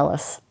not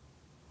jealous,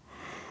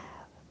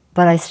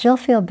 but I still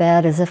feel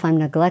bad as if I'm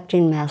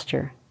neglecting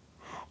Master.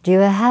 Do you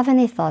have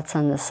any thoughts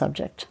on this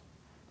subject?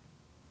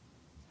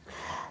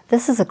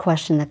 This is a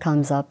question that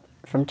comes up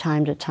from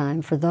time to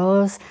time for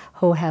those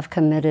who have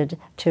committed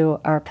to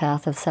our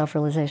path of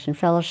self-realization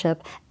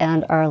fellowship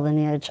and our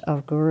lineage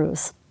of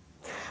gurus.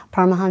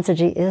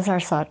 Paramahansaji is our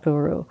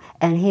Satguru,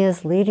 and he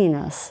is leading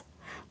us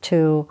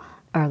to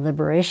our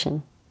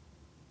liberation,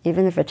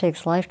 even if it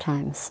takes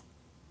lifetimes.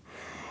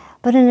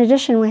 But in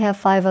addition, we have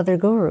 5 other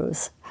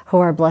gurus who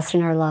are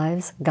blessing our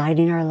lives,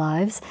 guiding our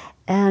lives,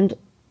 and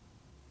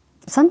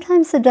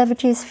sometimes the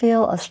devotees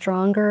feel a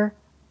stronger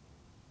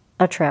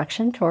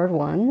attraction toward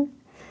one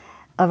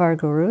of our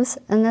gurus,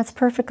 and that's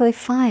perfectly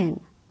fine.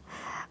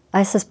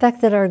 I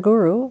suspect that our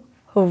guru,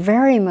 who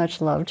very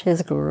much loved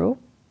his guru,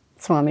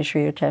 Swami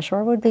Sri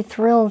Yukteswar, would be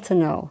thrilled to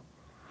know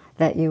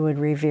that you would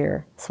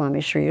revere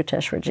Swami Sri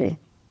Yukteswarji.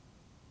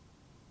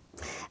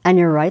 And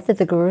you're right that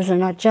the gurus are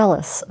not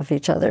jealous of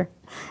each other.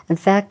 In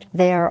fact,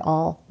 they are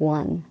all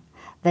one.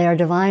 They are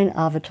divine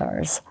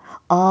avatars,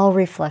 all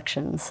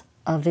reflections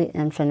of the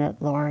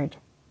infinite Lord.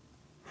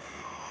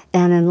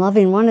 And in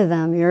loving one of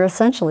them, you're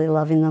essentially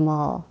loving them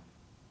all.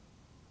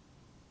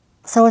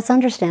 So it's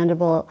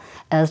understandable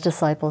as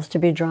disciples to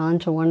be drawn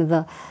to one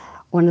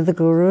of the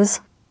gurus,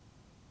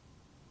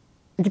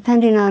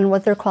 depending on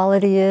what their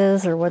quality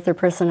is or what their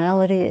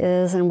personality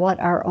is and what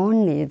our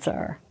own needs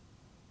are.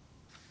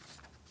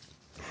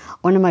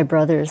 One of my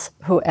brothers,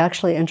 who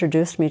actually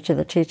introduced me to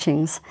the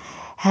teachings,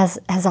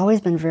 has always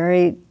been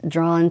very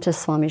drawn to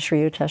Swami Sri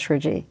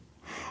Yukteswarji.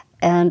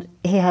 And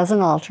he has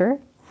an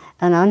altar,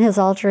 and on his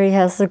altar he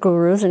has the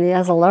gurus, and he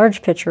has a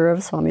large picture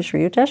of Swami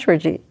Sri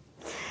Yukteswarji.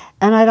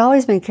 And I'd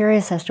always been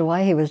curious as to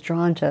why he was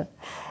drawn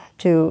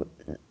to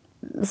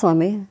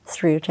Swami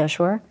Sri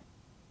Yukteswar.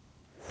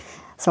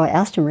 So I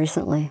asked him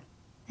recently,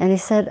 and he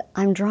said,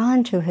 I'm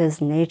drawn to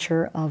his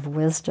nature of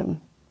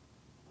wisdom.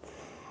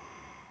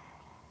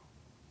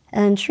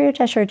 And Sri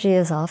Yukteswarji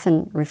is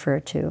often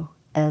referred to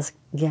as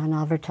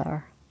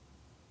Gyanavatar.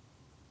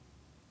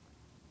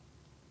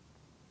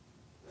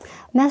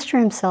 Master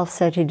himself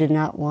said he did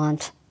not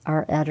want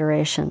our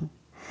adoration,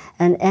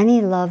 and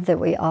any love that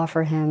we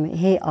offer him,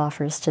 he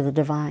offers to the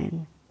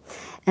divine.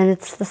 And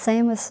it's the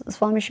same with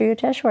Swami Sri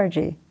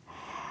Yukteswarji.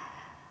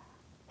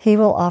 He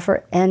will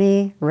offer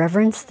any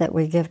reverence that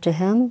we give to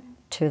him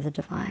to the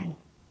divine.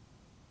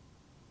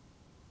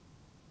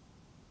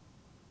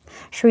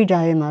 Sri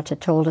Dayamata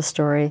told a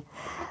story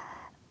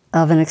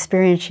of an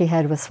experience she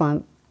had with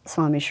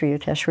Swami Sri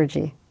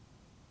Yukteswarji.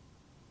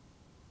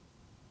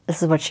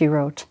 This is what she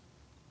wrote.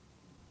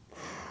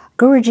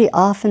 Guruji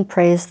often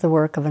praised the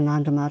work of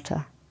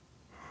Anandamata,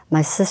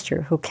 my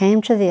sister, who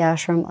came to the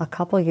ashram a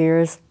couple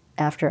years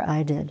after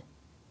I did.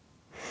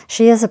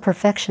 She is a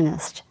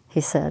perfectionist,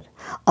 he said,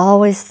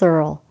 always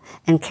thorough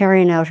and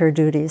carrying out her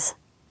duties.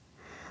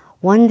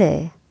 One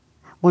day,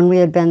 when we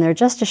had been there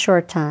just a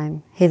short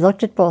time, he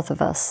looked at both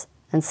of us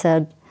and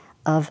said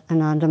of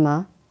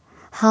Anandama,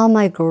 how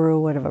my guru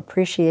would have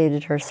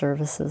appreciated her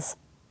services.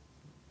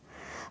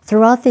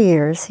 Throughout the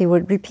years, he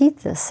would repeat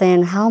this,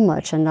 saying how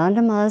much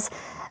Anandama's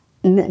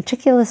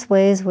meticulous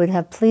ways would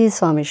have pleased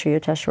Swami Sri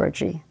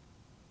Yukteswarji.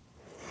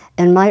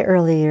 In my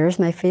early years,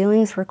 my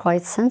feelings were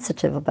quite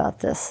sensitive about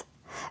this,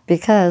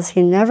 because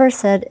he never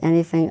said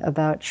anything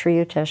about Sri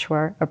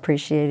Yukteswar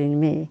appreciating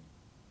me.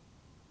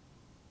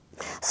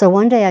 So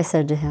one day I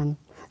said to him,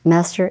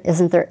 Master,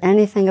 isn't there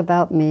anything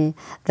about me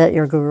that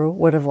your guru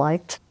would have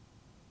liked?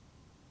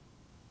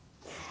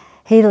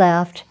 He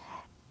laughed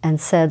and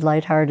said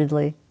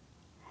lightheartedly,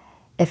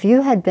 if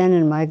you had been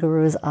in my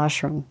guru's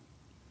ashram,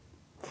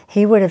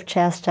 he would have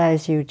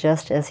chastised you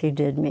just as he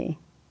did me.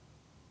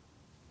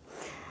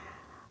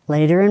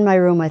 Later in my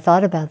room, I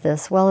thought about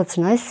this. Well, it's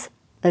nice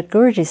that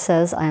Guruji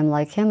says I am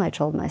like him, I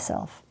told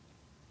myself.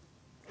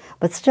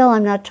 But still,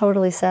 I'm not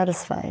totally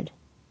satisfied.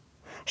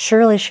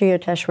 Surely Sri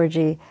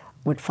Yukteswarji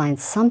would find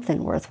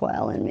something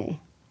worthwhile in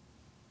me.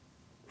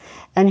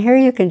 And here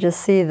you can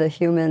just see the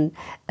human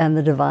and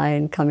the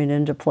divine coming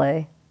into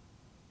play.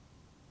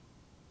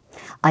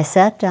 I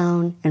sat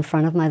down in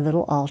front of my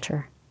little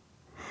altar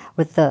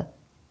with the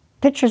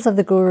pictures of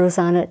the gurus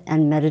on it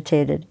and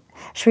meditated.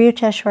 Sri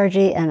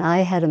Yukteswarji and I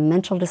had a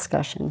mental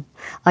discussion.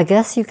 I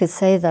guess you could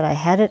say that I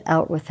had it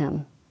out with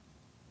him.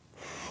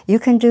 You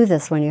can do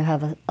this when you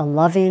have a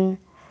loving,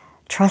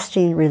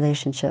 trusting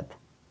relationship.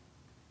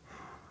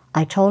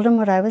 I told him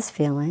what I was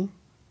feeling,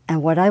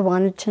 and what I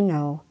wanted to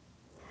know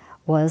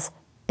was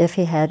if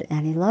he had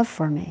any love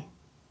for me.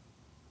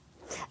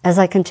 As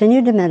I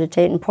continued to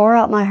meditate and pour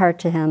out my heart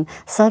to him,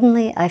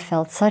 suddenly I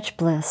felt such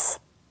bliss,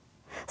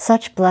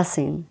 such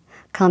blessing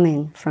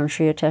coming from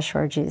Sri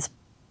Yukteswarji's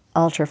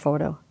altar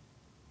photo.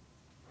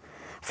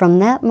 From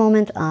that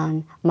moment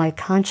on, my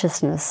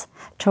consciousness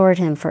toward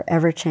him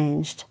forever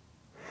changed.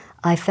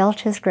 I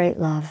felt his great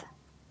love.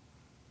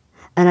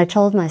 And I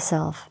told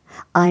myself,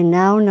 I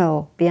now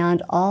know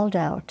beyond all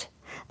doubt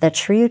that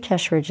Sri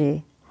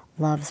Yukteswarji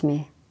loves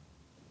me.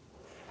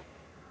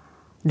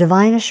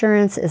 Divine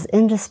assurance is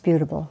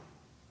indisputable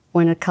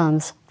when it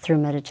comes through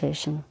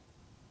meditation.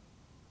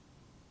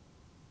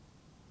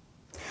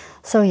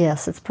 So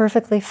yes, it's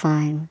perfectly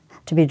fine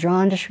to be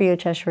drawn to Sri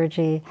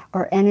Yukteswarji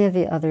or any of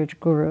the other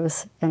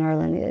gurus in our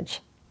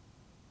lineage.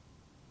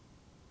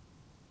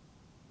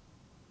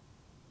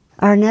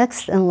 Our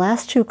next and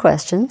last two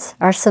questions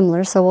are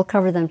similar, so we'll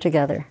cover them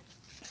together.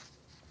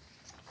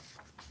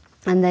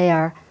 And they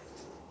are,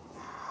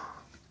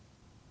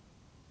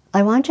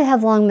 I want to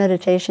have long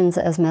meditations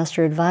as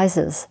Master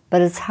advises,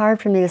 but it's hard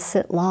for me to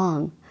sit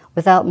long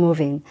without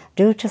moving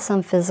due to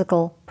some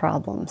physical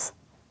problems.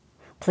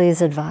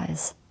 Please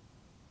advise.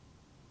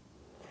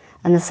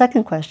 And the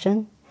second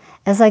question,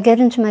 as I get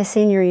into my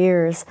senior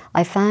years,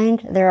 I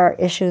find there are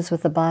issues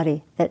with the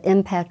body that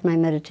impact my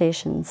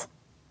meditations,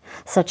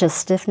 such as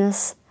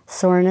stiffness,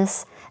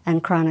 soreness,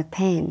 and chronic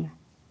pain.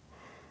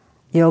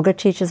 Yoga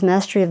teaches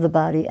mastery of the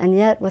body, and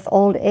yet with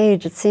old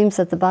age it seems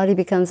that the body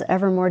becomes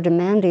ever more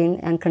demanding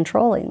and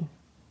controlling.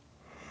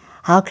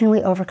 How can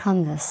we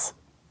overcome this?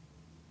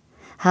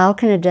 How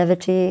can a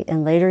devotee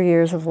in later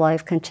years of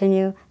life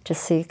continue to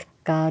seek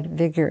God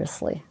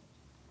vigorously?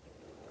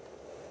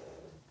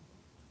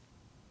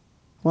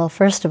 Well,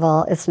 first of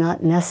all, it's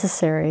not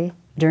necessary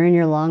during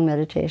your long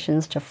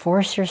meditations to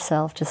force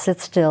yourself to sit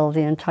still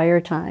the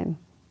entire time.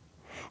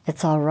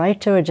 It's all right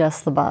to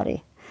adjust the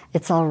body.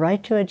 It's all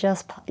right to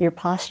adjust your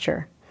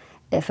posture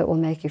if it will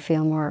make you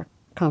feel more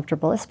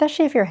comfortable,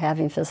 especially if you're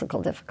having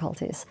physical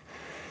difficulties.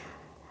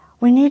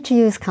 We need to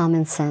use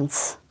common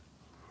sense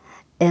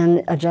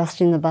in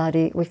adjusting the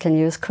body. We can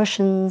use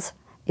cushions,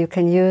 you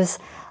can use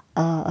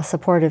a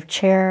supportive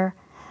chair,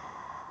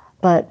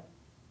 but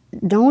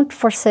don't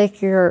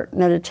forsake your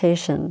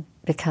meditation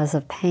because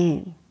of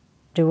pain.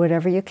 Do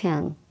whatever you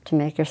can to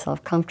make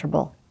yourself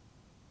comfortable.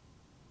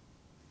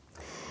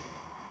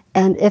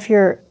 And if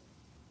your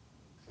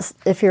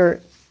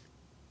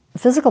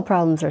physical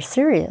problems are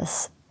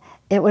serious,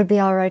 it would be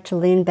all right to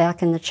lean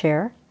back in the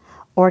chair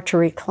or to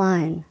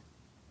recline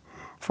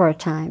for a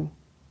time.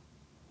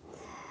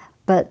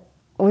 But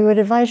we would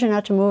advise you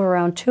not to move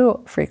around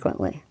too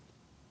frequently.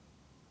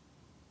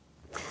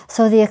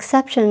 So the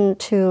exception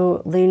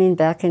to leaning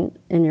back in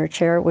your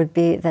chair would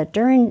be that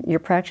during your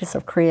practice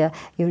of Kriya,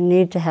 you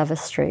need to have a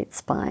straight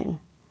spine.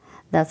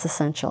 That's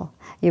essential.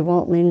 You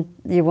won't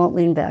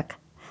lean back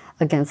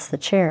against the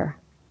chair.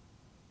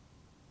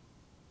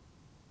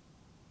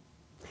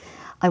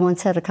 I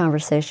once had a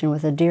conversation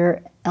with a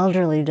dear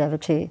elderly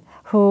devotee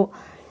who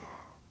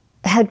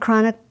had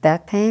chronic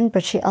back pain,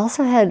 but she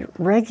also had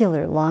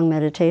regular long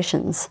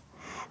meditations.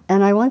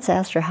 And I once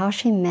asked her how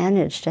she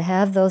managed to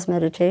have those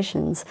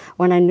meditations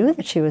when I knew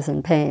that she was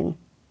in pain.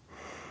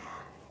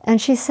 And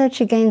she said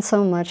she gained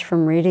so much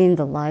from reading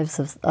the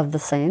lives of the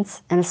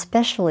saints, and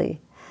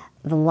especially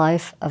the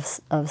life of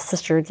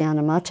Sister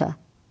Gyanamata.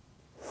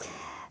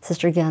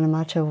 Sister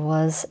Gyanamata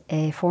was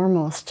a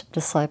foremost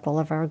disciple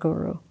of our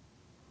Guru.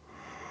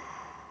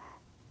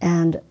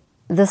 And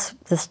this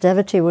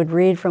devotee would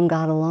read from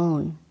God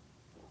Alone.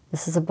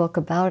 This is a book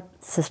about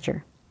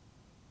Sister.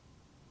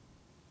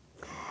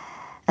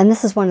 And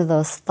this is one of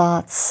those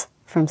thoughts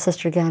from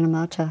Sister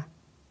Gyanamata.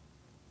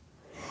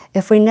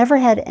 If we never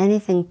had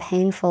anything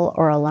painful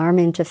or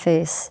alarming to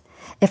face,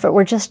 if it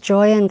were just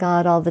joy in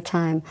God all the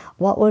time,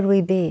 what would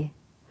we be?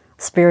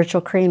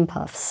 Spiritual cream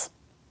puffs.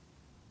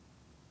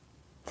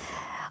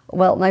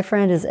 Well, my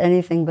friend is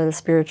anything but a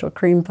spiritual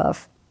cream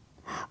puff,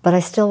 but I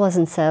still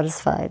wasn't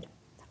satisfied.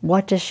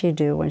 What does she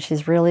do when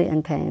she's really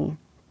in pain?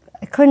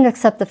 I couldn't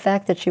accept the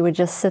fact that she would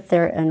just sit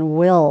there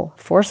and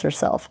force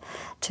herself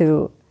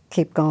to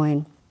keep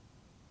going.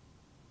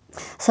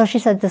 So she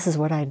said, this is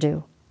what I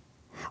do.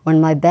 When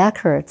my back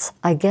hurts,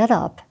 I get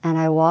up and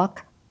I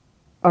walk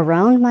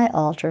around my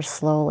altar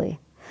slowly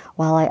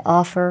while I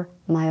offer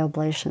my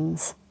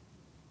oblations.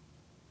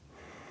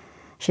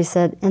 She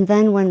said, and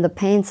then when the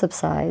pain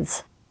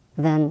subsides,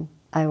 then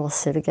I will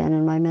sit again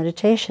in my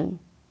meditation.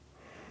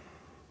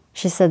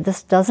 She said,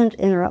 this doesn't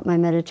interrupt my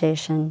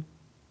meditation.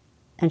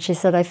 And she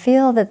said, I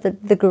feel that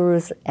the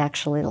gurus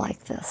actually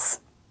like this.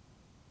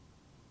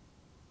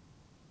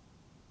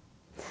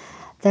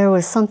 There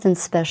was something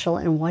special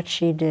in what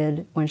she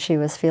did when she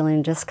was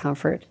feeling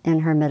discomfort in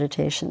her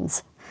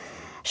meditations.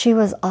 She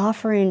was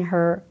offering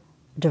her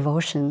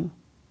devotion.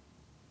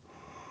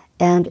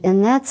 And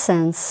in that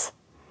sense,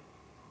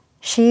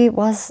 she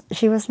was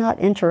not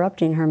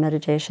interrupting her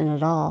meditation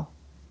at all.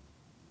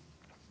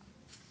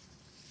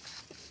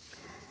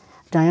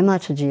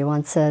 Dayamataji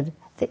once said,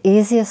 the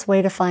easiest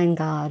way to find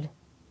God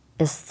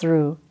is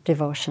through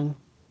devotion.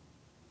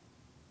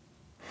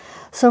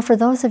 So for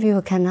those of you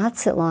who cannot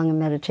sit long in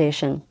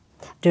meditation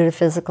due to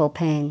physical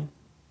pain,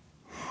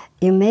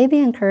 you may be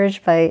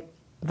encouraged by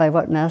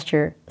what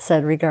Master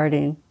said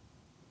regarding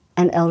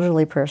an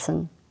elderly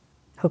person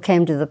who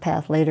came to the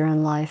path later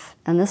in life.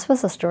 And this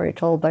was a story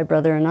told by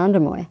Brother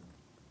Anandamoy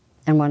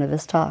in one of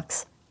his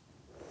talks.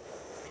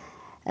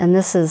 And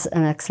this is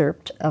an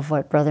excerpt of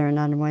what Brother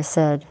Anandamoy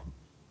said.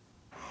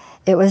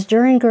 It was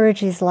during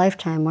Guruji's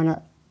lifetime when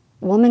a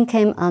woman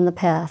came on the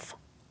path.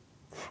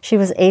 She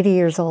was 80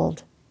 years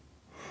old,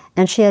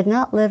 and she had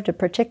not lived a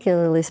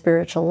particularly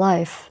spiritual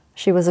life.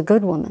 She was a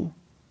good woman.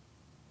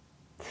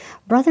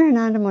 Brother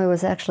Anandamoy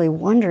was actually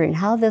wondering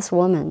how this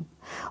woman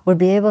would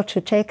be able to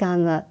take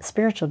on the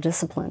spiritual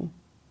discipline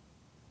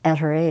at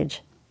her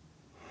age.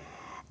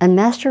 And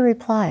Master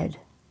replied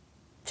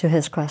to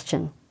his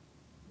question,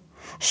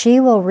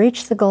 she will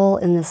reach the goal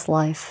in this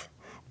life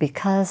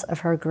because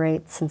of her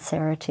great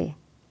sincerity.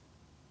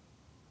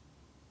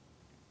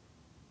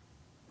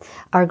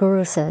 Our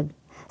Guru said,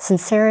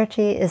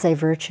 sincerity is a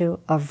virtue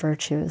of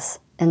virtues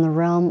in the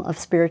realm of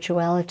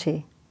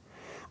spirituality.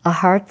 A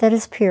heart that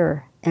is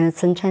pure in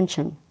its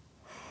intention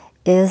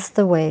is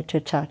the way to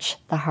touch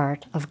the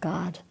heart of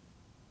God.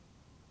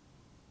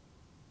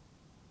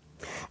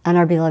 And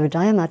our beloved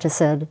Dayamata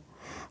said,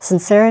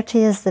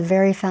 sincerity is the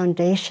very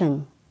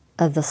foundation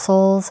of the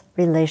soul's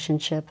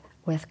relationship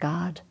with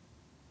God.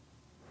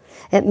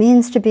 It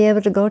means to be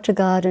able to go to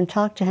God and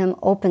talk to Him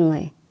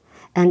openly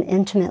and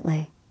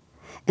intimately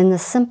in the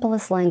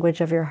simplest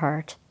language of your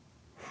heart.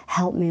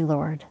 Help me,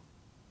 Lord.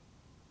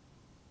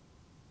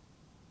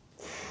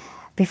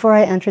 Before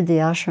I entered the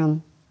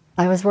ashram,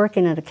 I was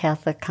working at a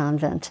Catholic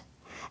convent,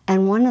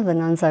 and one of the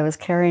nuns I was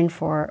caring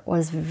for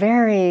was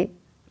very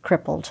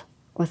crippled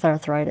with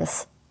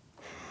arthritis.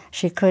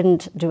 She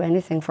couldn't do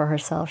anything for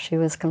herself. She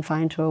was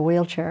confined to a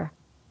wheelchair.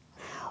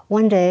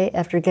 One day,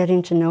 after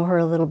getting to know her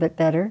a little bit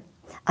better,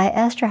 I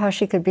asked her how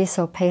she could be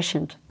so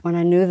patient when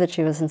I knew that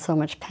she was in so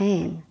much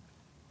pain.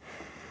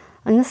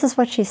 And this is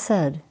what she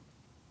said.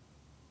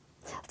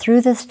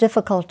 Through this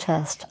difficult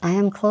test, I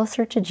am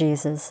closer to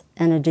Jesus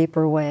in a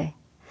deeper way,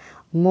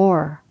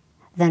 more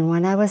than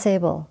when I was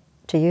able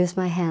to use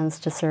my hands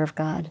to serve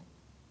God.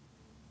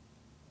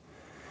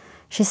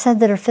 She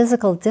said that her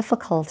physical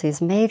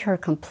difficulties made her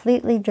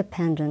completely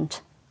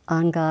dependent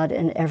on God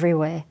in every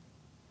way.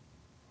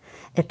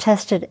 It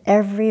tested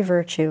every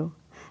virtue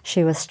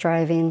she was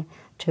striving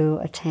to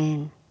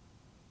attain.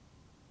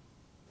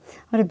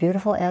 What a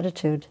beautiful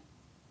attitude.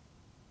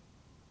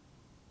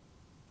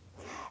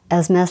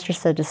 As Master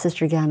said to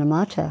Sister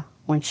Gyanamata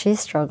when she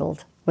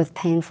struggled with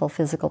painful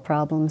physical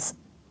problems,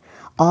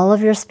 all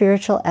of your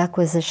spiritual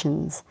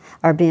acquisitions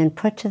are being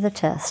put to the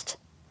test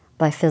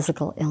by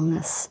physical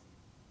illness.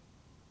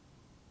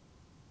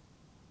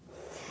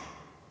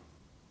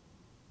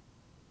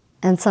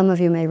 And some of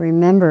you may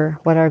remember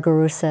what our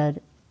Guru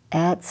said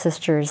at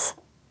Sister's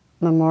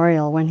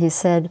memorial when he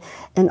said,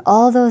 in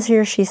all those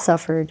years she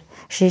suffered,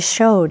 she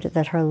showed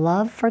that her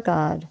love for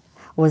God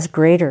was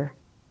greater,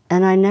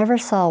 and I never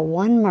saw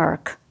one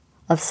mark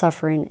of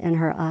suffering in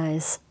her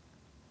eyes.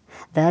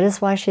 That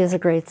is why she is a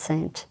great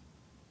saint,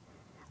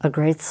 a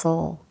great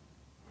soul,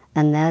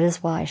 and that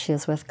is why she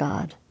is with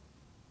God.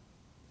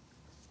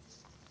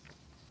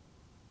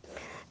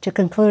 To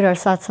conclude our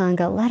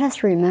satsanga, let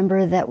us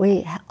remember that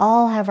we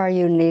all have our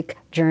unique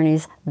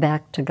journeys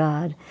back to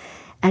God,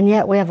 and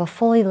yet we have a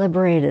fully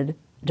liberated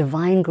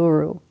divine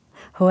Guru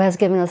who has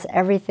given us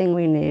everything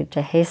we need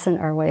to hasten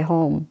our way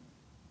home.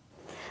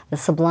 The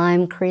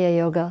sublime Kriya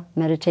Yoga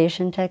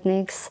meditation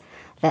techniques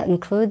that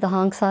include the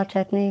Hangsa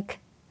technique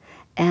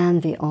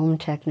and the Om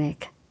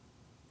technique.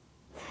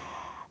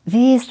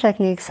 These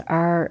techniques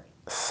are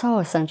so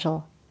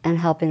essential in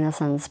helping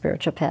us on the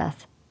spiritual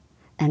path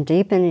and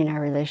deepening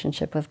our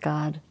relationship with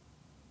God.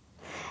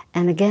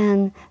 And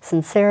again,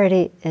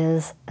 sincerity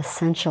is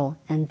essential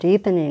in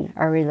deepening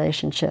our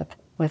relationship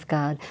with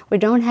God. We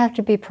don't have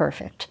to be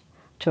perfect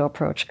to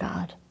approach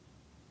God.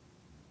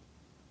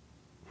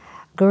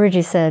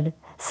 Guruji said,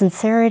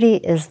 sincerity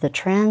is the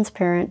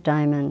transparent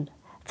diamond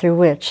through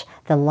which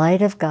the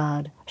light of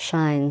God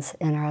shines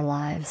in our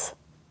lives.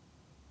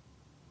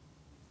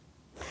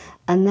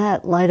 And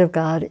that light of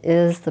God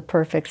is the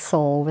perfect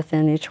soul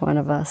within each one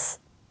of us.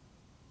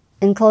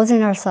 In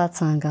closing our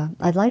satsanga,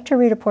 I'd like to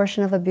read a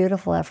portion of a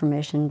beautiful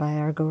affirmation by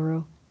our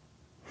Guru.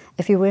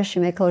 If you wish,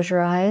 you may close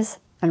your eyes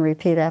and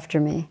repeat after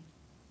me.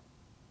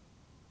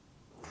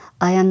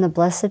 I am the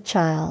blessed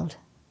child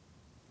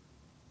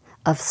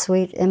of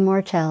sweet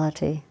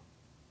immortality,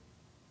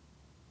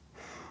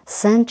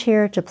 sent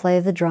here to play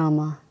the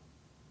drama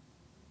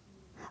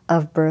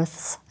of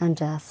births and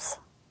deaths,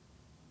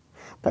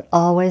 but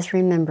always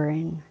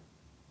remembering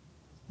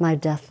my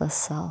deathless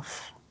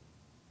self.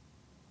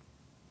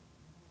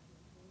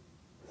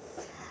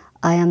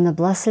 I am the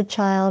blessed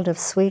child of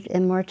sweet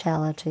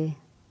immortality,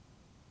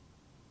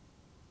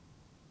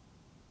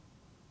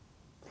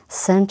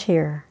 sent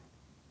here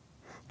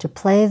to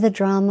play the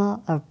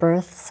drama of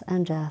births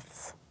and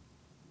deaths,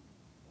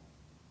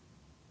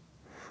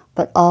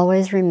 but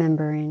always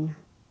remembering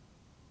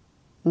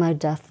my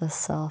deathless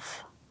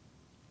self.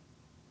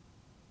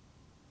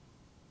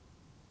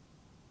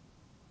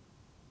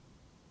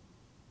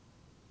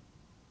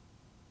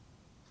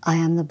 I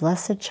am the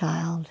blessed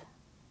child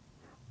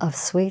of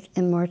sweet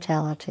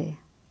immortality,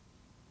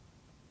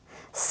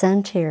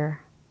 sent here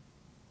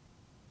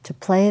to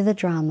play the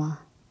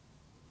drama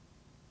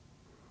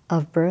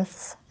of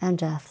births and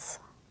deaths,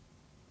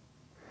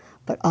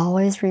 but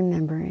always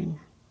remembering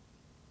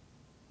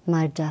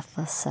my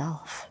deathless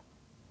self.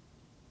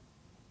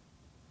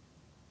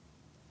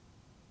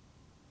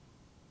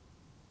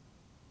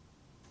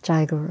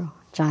 Jai Guru,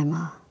 Jai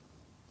Ma.